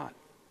peace with God.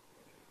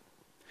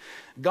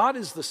 God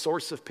is the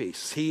source of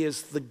peace. He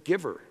is the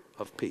giver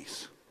of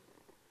peace.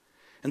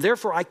 And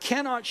therefore, I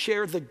cannot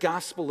share the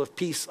gospel of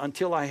peace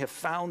until I have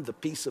found the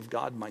peace of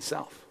God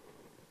myself.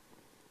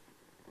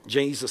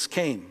 Jesus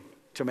came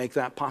to make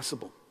that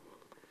possible.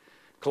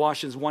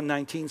 Colossians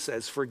 1:19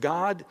 says, "For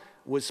God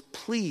was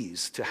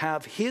pleased to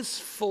have his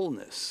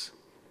fullness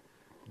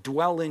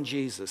dwell in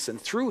Jesus,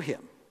 and through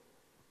him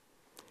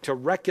to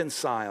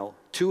reconcile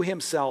to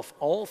himself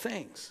all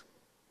things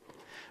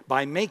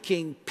by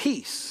making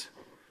peace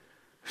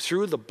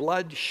through the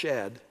blood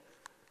shed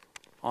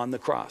on the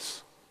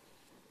cross."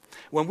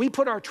 When we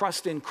put our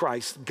trust in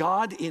Christ,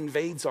 God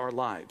invades our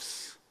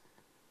lives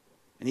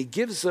and he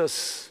gives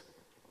us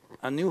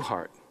a new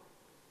heart,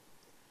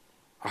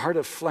 a heart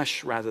of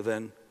flesh rather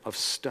than of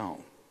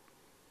stone.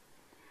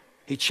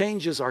 He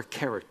changes our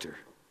character.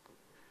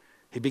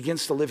 He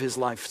begins to live his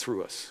life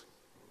through us.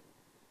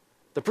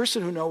 The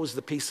person who knows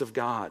the peace of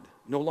God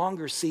no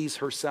longer sees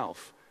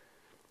herself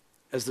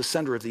as the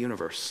center of the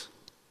universe.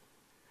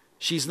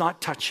 She's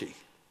not touchy.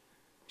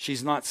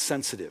 She's not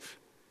sensitive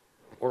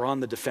or on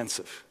the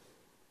defensive.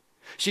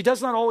 She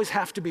does not always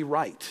have to be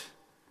right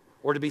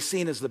or to be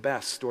seen as the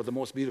best or the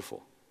most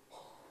beautiful.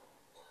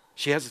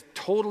 She has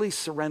totally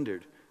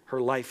surrendered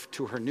her life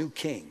to her new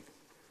king,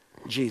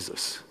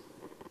 Jesus.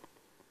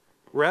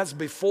 Whereas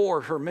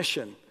before her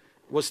mission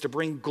was to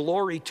bring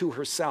glory to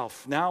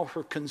herself, now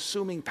her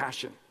consuming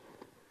passion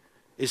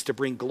is to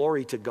bring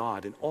glory to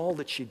God in all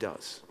that she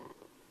does.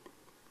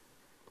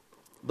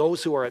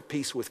 Those who are at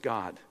peace with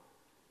God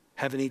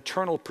have an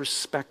eternal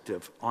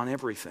perspective on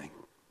everything.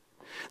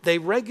 They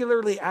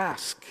regularly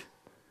ask,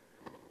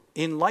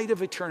 in light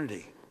of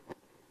eternity,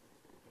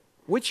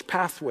 which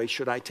pathway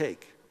should I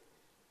take?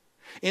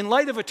 In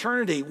light of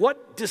eternity,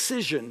 what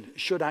decision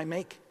should I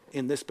make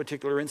in this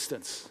particular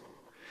instance?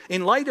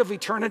 In light of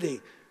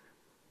eternity,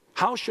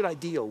 how should I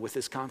deal with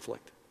this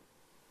conflict?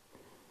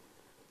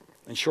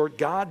 In short,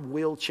 God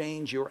will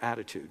change your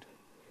attitude,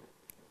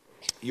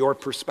 your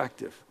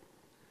perspective,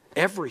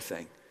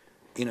 everything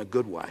in a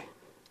good way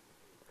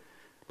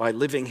by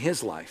living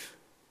his life,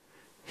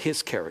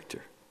 his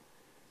character,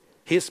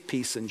 his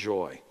peace and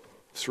joy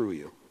through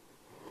you.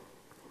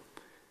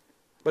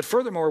 But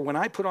furthermore, when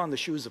I put on the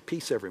shoes of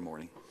peace every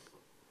morning,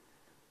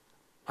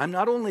 I'm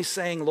not only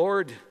saying,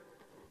 Lord,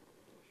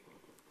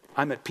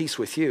 I'm at peace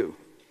with you,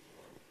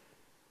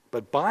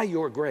 but by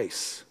your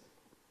grace,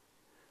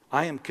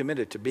 I am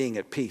committed to being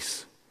at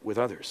peace with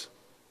others.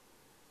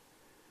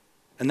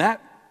 And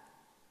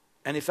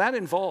if that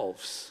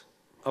involves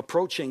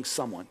approaching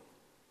someone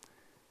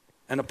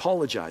and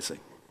apologizing,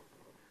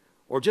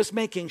 or just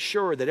making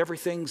sure that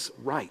everything's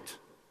right,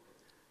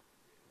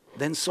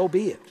 then so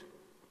be it.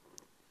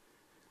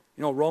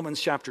 You know, Romans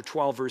chapter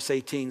 12, verse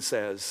 18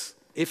 says,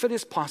 if it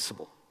is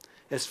possible,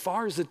 as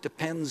far as it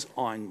depends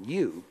on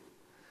you,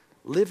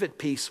 live at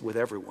peace with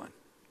everyone.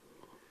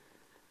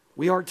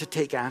 We are to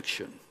take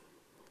action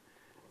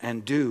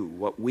and do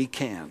what we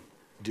can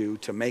do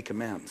to make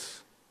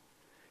amends.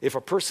 If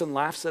a person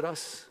laughs at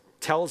us,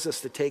 tells us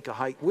to take a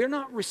hike, we're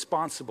not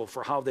responsible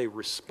for how they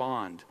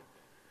respond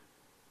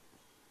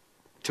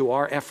to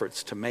our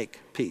efforts to make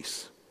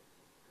peace.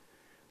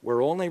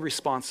 We're only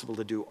responsible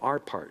to do our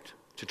part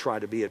to try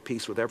to be at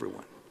peace with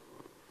everyone.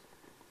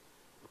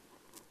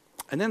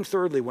 And then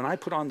thirdly, when I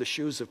put on the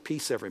shoes of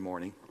peace every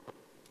morning,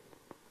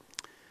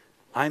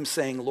 I'm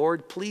saying,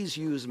 Lord, please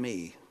use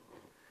me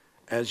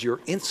as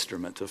your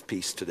instrument of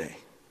peace today.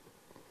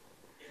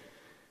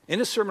 In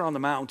his Sermon on the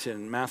Mount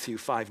in Matthew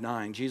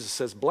 5:9, Jesus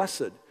says,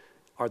 blessed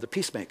are the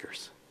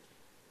peacemakers.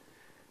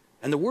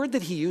 And the word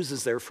that he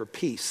uses there for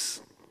peace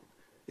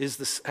has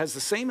the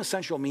same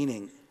essential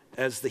meaning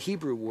as the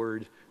Hebrew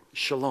word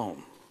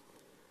shalom.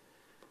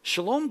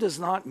 Shalom does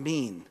not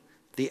mean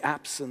the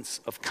absence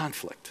of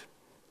conflict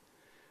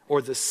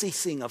or the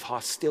ceasing of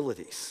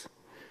hostilities,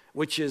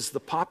 which is the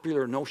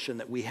popular notion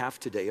that we have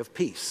today of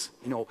peace.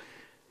 You know,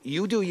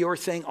 you do your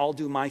thing, I'll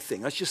do my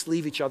thing. Let's just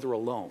leave each other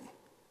alone.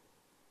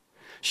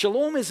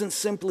 Shalom isn't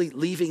simply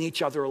leaving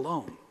each other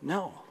alone.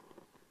 No.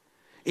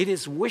 It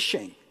is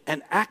wishing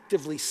and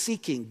actively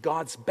seeking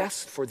God's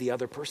best for the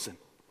other person.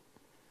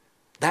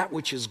 That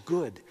which is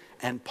good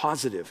and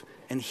positive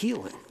and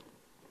healing.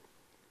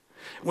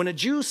 When a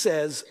Jew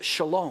says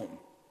shalom,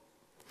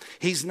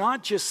 he's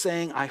not just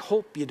saying, I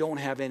hope you don't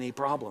have any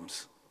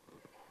problems.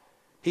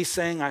 He's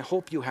saying, I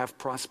hope you have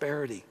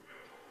prosperity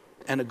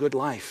and a good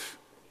life.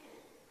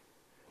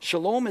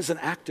 Shalom is an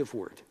active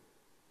word.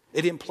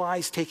 It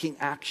implies taking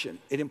action.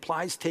 It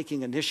implies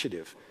taking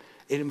initiative.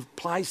 It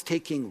implies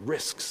taking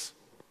risks.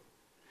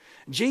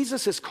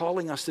 Jesus is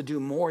calling us to do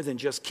more than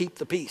just keep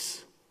the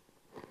peace.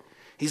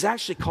 He's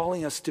actually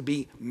calling us to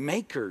be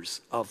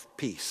makers of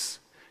peace,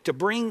 to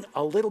bring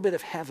a little bit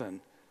of heaven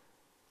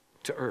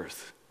to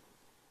earth.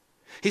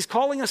 He's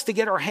calling us to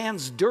get our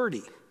hands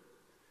dirty,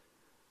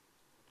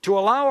 to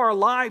allow our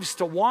lives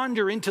to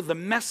wander into the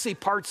messy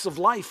parts of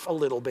life a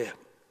little bit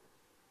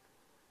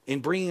in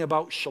bringing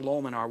about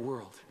shalom in our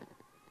world.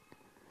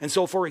 And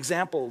so, for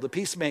example, the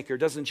peacemaker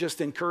doesn't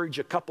just encourage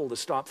a couple to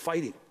stop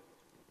fighting.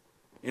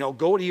 You know,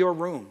 go to your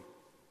room,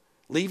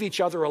 leave each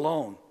other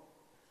alone,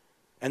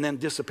 and then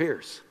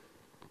disappears.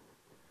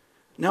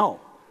 No.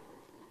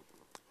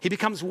 He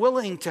becomes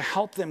willing to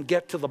help them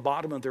get to the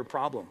bottom of their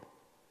problem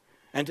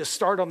and to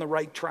start on the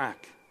right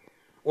track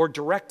or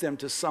direct them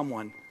to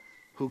someone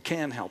who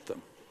can help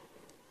them.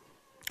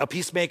 A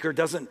peacemaker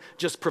doesn't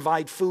just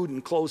provide food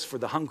and clothes for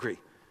the hungry.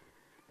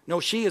 No,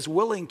 she is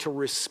willing to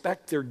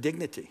respect their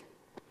dignity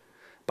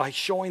by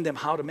showing them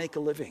how to make a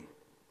living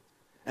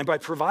and by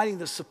providing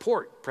the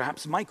support,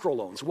 perhaps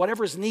microloans,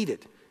 whatever is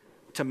needed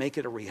to make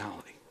it a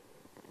reality.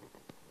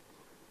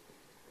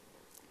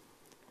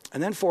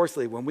 And then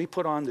fourthly, when we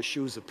put on the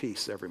shoes of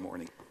peace every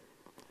morning,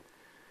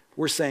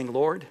 we're saying,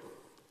 Lord,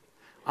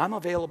 I'm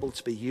available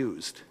to be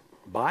used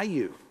by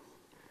you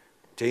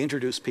to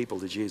introduce people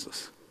to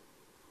Jesus.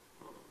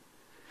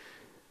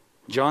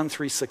 John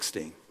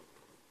 3:16,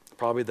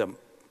 probably the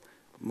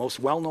most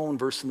well-known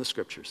verse in the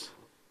scriptures,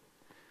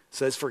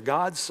 says, for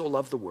God so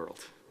loved the world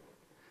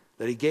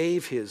that he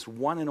gave his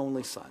one and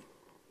only Son,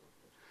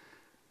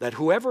 that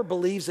whoever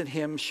believes in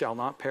him shall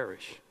not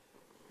perish,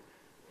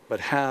 but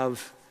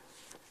have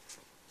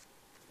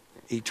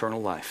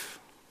eternal life.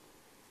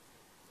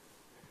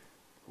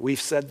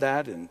 We've said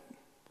that, and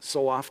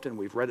so often,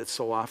 we've read it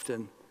so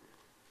often.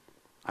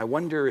 I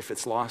wonder if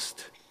it's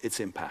lost its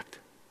impact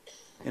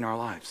in our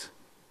lives.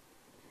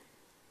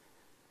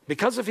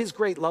 Because of his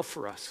great love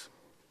for us,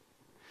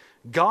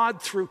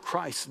 God, through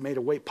Christ, made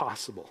a way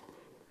possible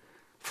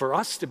for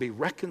us to be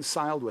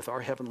reconciled with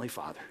our Heavenly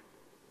Father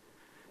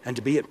and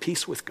to be at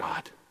peace with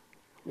God.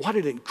 What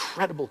an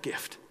incredible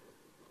gift.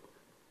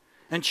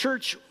 And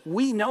church,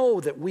 we know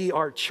that we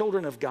are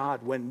children of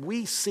God when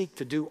we seek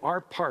to do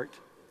our part,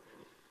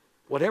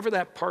 whatever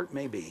that part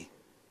may be,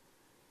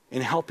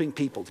 in helping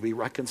people to be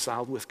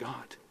reconciled with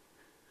God.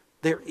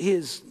 There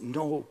is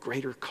no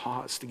greater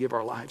cause to give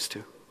our lives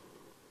to.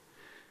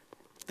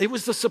 It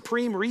was the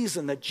supreme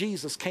reason that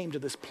Jesus came to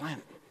this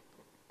planet.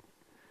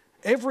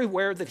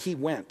 Everywhere that he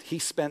went, he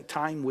spent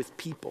time with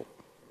people.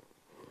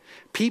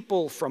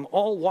 People from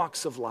all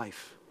walks of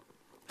life,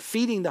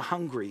 feeding the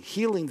hungry,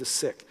 healing the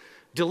sick,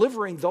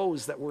 delivering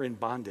those that were in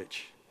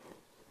bondage.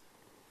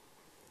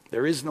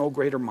 There is no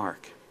greater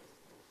mark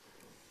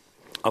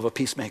of a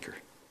peacemaker.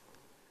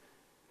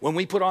 When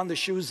we put on the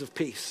shoes of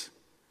peace,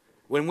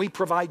 when we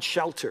provide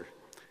shelter,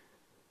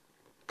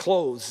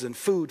 clothes, and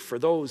food for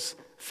those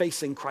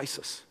facing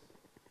crisis,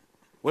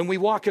 when we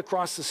walk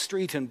across the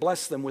street and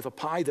bless them with a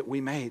pie that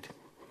we made,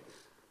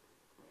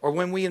 or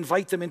when we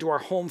invite them into our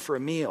home for a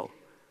meal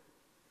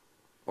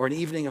or an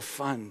evening of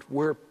fun,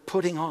 we're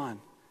putting on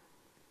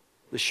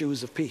the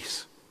shoes of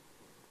peace.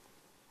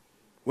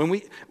 When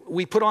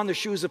we put on the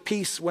shoes of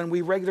peace when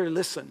we regularly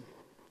listen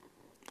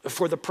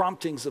for the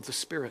promptings of the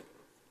Spirit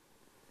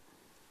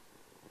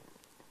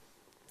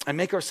and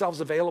make ourselves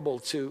available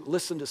to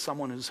listen to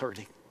someone who's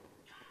hurting.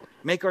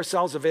 Make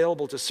ourselves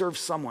available to serve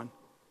someone.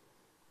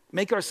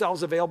 Make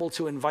ourselves available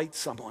to invite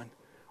someone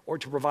or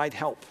to provide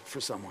help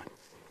for someone.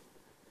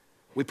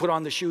 We put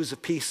on the shoes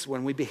of peace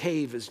when we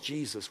behave as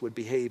Jesus would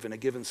behave in a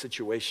given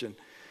situation.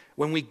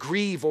 When we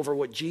grieve over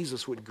what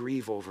Jesus would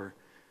grieve over.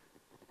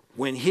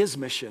 When his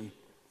mission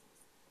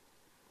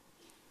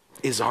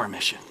is our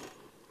mission.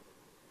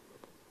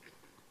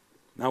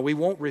 Now, we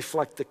won't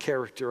reflect the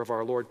character of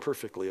our Lord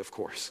perfectly, of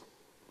course.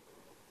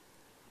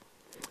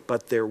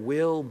 But there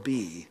will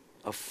be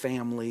a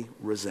family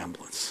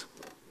resemblance.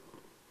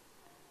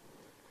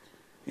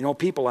 You know,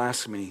 people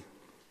ask me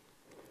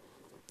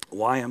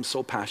why I'm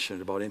so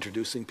passionate about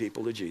introducing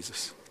people to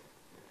Jesus.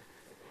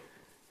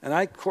 And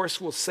I, of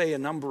course, will say a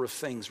number of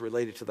things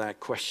related to that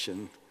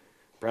question,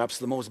 perhaps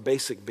the most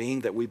basic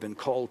being that we've been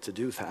called to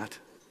do that.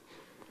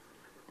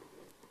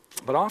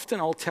 But often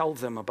I'll tell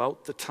them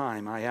about the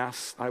time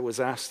I was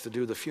asked to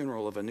do the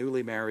funeral of a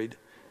newly married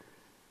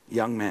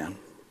young man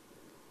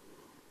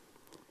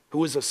who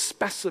was a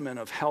specimen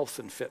of health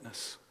and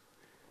fitness,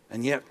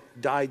 and yet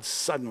died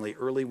suddenly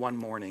early one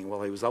morning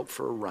while he was out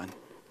for a run.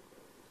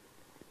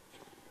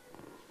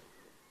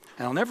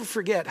 And I'll never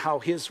forget how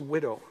his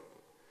widow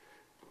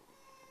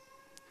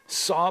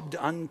sobbed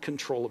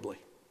uncontrollably,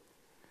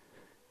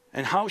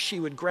 and how she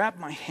would grab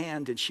my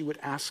hand and she would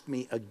ask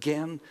me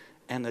again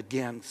and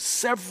again,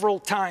 several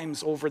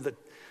times over the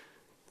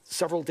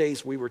several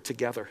days we were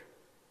together,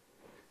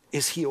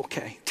 is he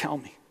okay? Tell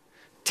me.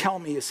 Tell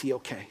me, is he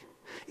okay?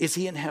 Is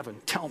he in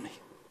heaven? Tell me.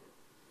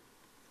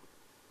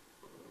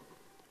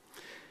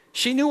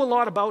 She knew a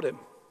lot about him,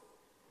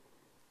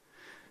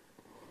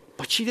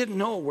 but she didn't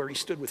know where he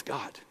stood with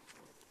God.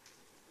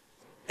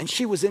 And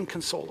she was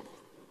inconsolable.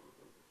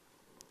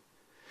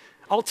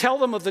 I'll tell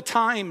them of the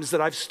times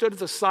that I've stood at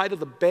the side of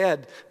the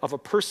bed of a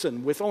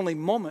person with only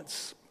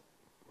moments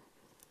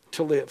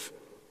to live,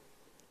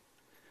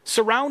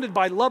 surrounded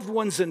by loved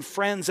ones and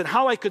friends, and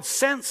how I could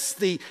sense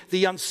the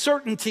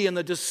uncertainty and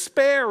the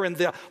despair and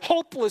the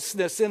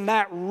hopelessness in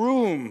that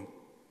room.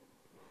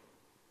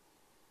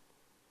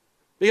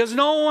 Because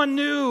no one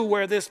knew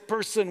where this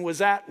person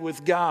was at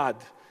with God.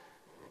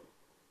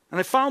 And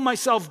I found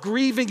myself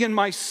grieving in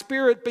my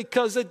spirit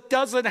because it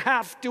doesn't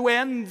have to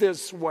end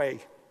this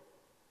way.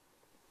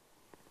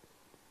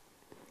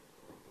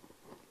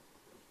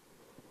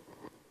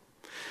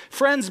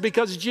 Friends,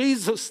 because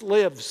Jesus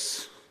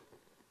lives,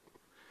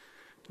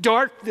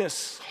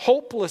 darkness,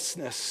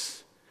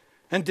 hopelessness,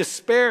 and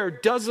despair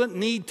doesn't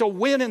need to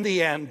win in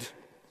the end.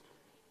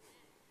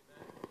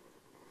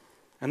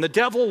 And the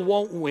devil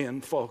won't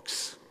win,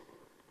 folks,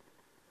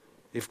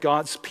 if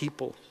God's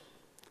people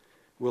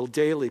will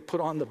daily put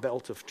on the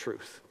belt of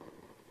truth,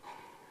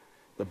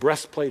 the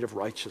breastplate of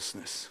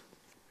righteousness,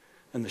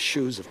 and the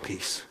shoes of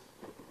peace.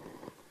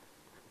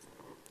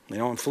 You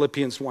know, in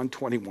Philippians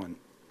 1:21,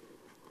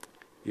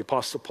 the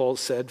Apostle Paul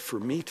said, for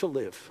me to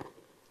live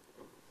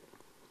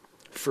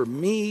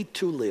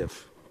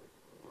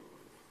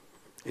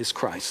is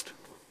Christ.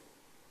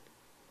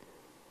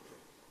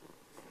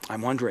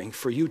 I'm wondering,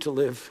 for you to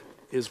live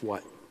is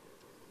what?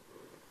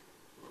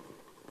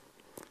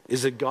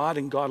 Is it God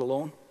and God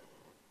alone?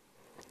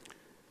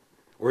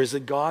 Or is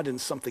it God and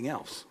something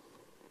else?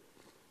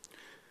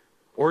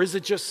 Or is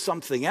it just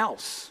something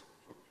else?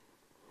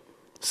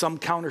 Some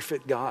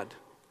counterfeit God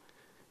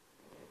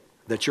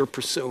that you're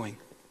pursuing?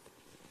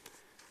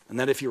 And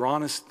that if you're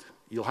honest,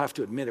 you'll have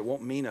to admit it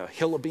won't mean a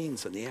hill of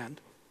beans in the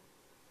end.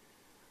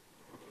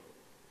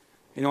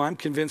 You know, I'm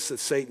convinced that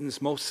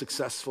Satan's most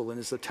successful in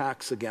his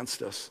attacks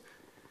against us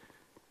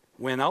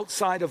when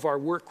outside of our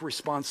work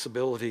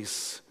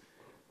responsibilities,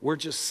 we're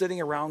just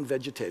sitting around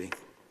vegetating,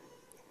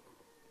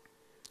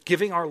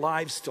 giving our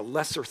lives to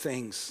lesser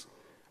things,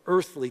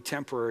 earthly,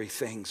 temporary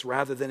things,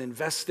 rather than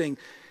investing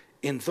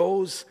in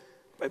those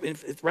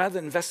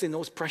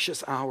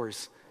precious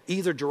hours,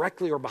 either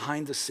directly or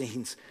behind the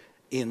scenes,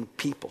 in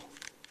people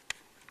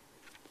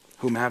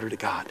who matter to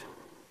God.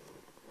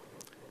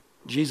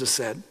 Jesus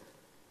said,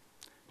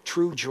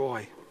 true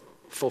joy,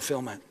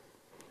 fulfillment,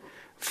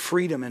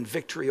 freedom and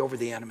victory over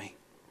the enemy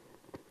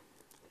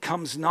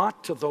comes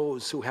not to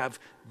those who have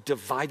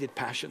divided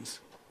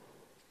passions.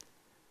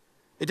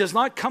 It does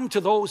not come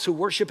to those who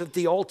worship at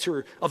the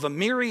altar of a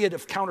myriad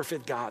of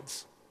counterfeit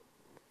gods,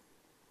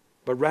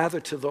 but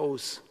rather to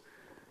those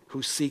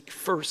who seek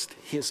first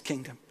his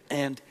kingdom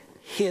and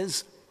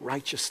his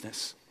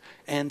righteousness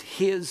and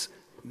his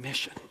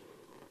mission.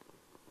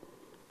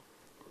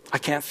 I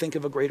can't think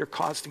of a greater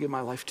cause to give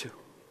my life to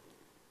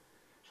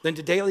than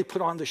to daily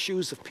put on the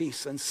shoes of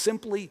peace and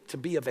simply to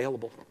be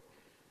available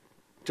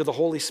to the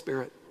Holy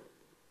Spirit,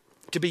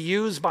 to be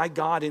used by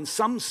God in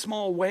some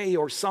small way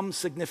or some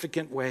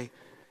significant way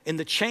in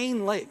the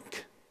chain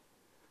link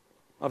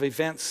of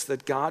events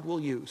that God will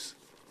use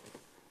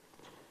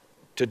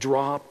to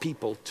draw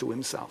people to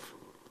himself.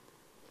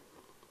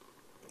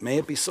 May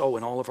it be so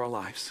in all of our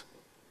lives,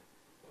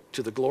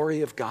 to the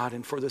glory of God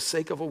and for the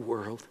sake of a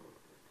world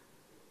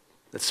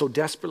that so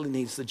desperately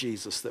needs the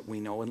Jesus that we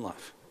know and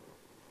love.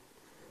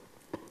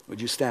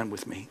 Would you stand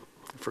with me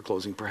for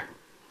closing prayer?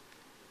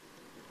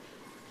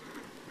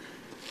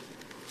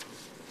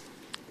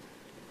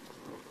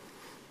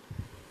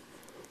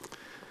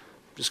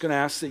 I'm just going to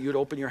ask that you'd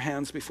open your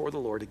hands before the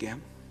Lord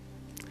again.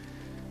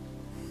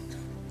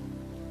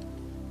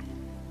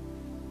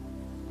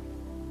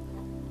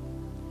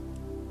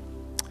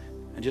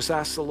 And just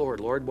ask the Lord,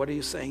 Lord, what are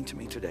you saying to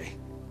me today?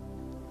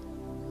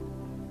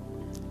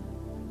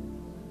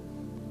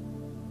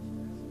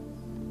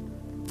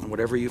 And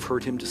whatever you've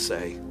heard him to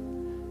say,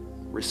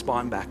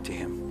 respond back to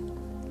him.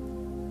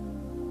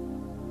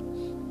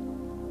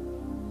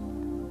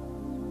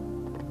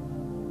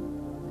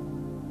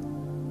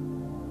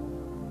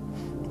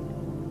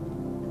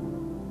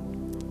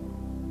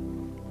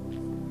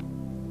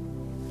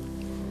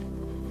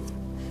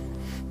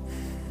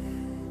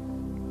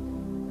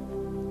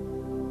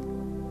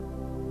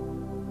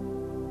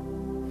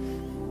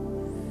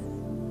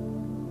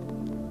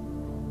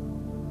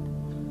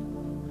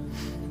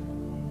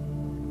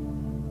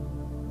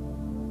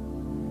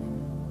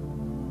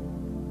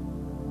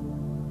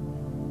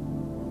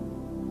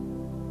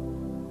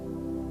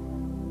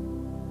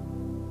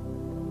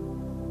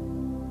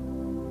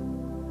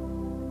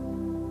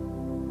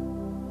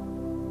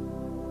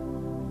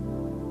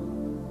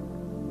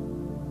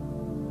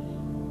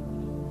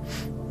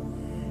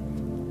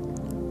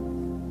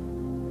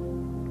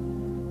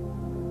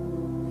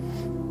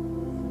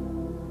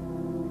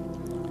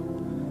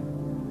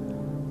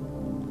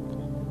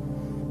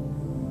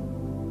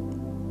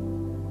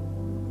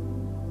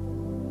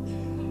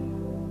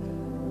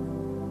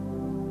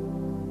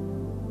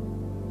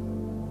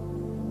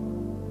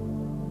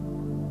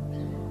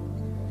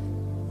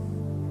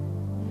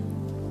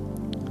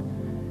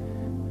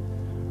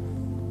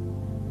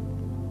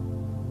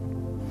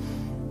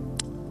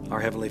 Our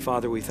Heavenly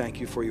Father, we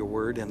thank you for your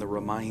word and the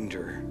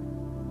reminder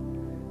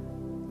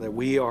that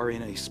we are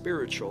in a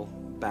spiritual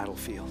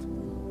battlefield.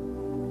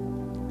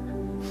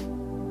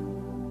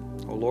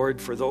 Oh Lord,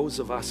 for those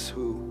of us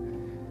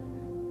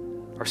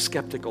who are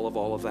skeptical of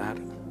all of that,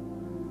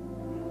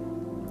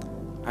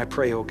 I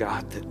pray, oh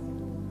God, that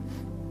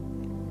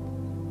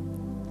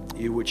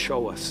you would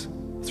show us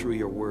through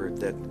your word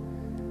that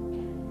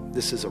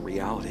this is a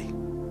reality.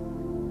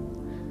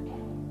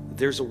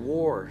 There's a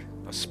war,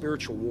 a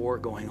spiritual war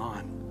going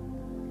on,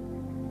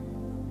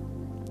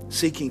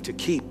 seeking to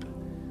keep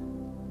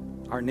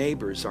our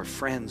neighbors, our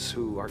friends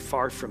who are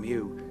far from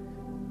you,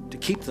 to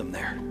keep them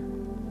there.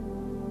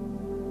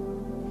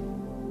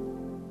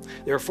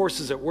 There are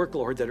forces at work,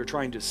 Lord, that are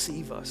trying to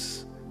deceive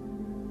us,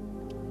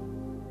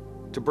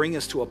 to bring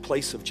us to a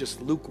place of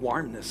just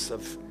lukewarmness,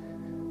 of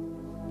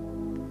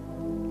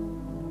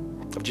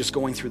just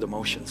going through the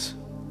motions.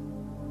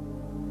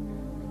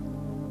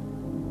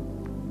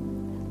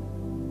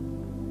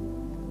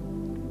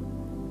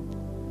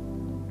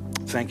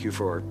 Thank you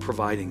for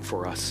providing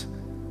for us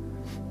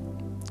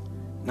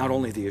not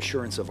only the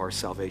assurance of our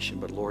salvation,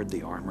 but Lord,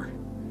 the armor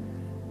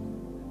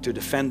to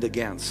defend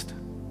against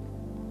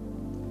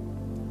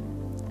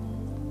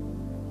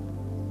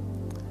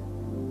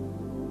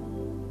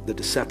the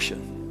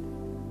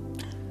deception,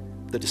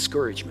 the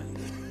discouragement,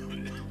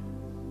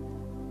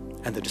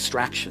 and the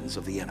distractions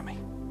of the enemy.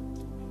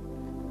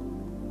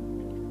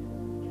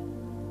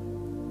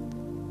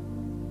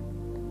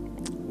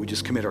 We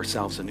just commit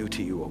ourselves anew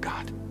to you, O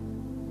God.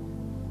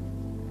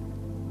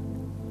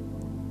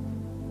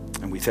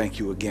 And we thank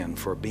you again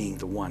for being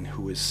the one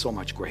who is so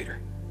much greater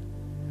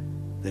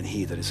than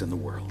he that is in the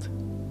world.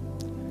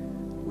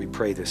 We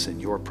pray this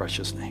in your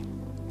precious name.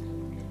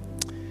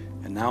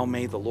 And now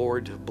may the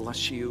Lord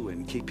bless you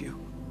and keep you.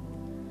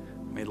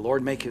 May the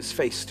Lord make his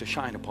face to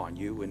shine upon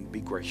you and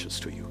be gracious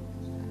to you.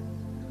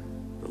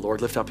 The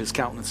Lord lift up his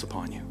countenance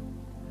upon you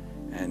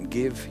and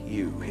give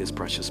you his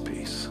precious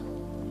peace.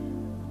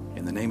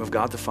 In the name of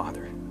God the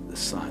Father, the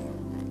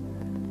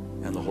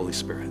Son, and the Holy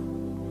Spirit.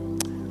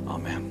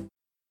 Amen.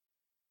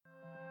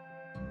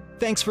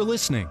 Thanks for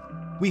listening.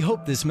 We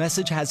hope this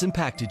message has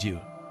impacted you.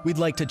 We'd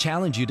like to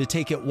challenge you to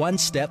take it one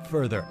step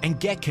further and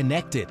get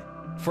connected.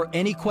 For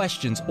any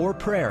questions or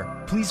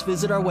prayer, please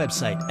visit our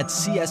website at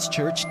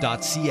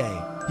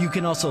cschurch.ca. You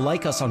can also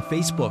like us on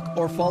Facebook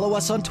or follow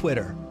us on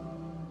Twitter.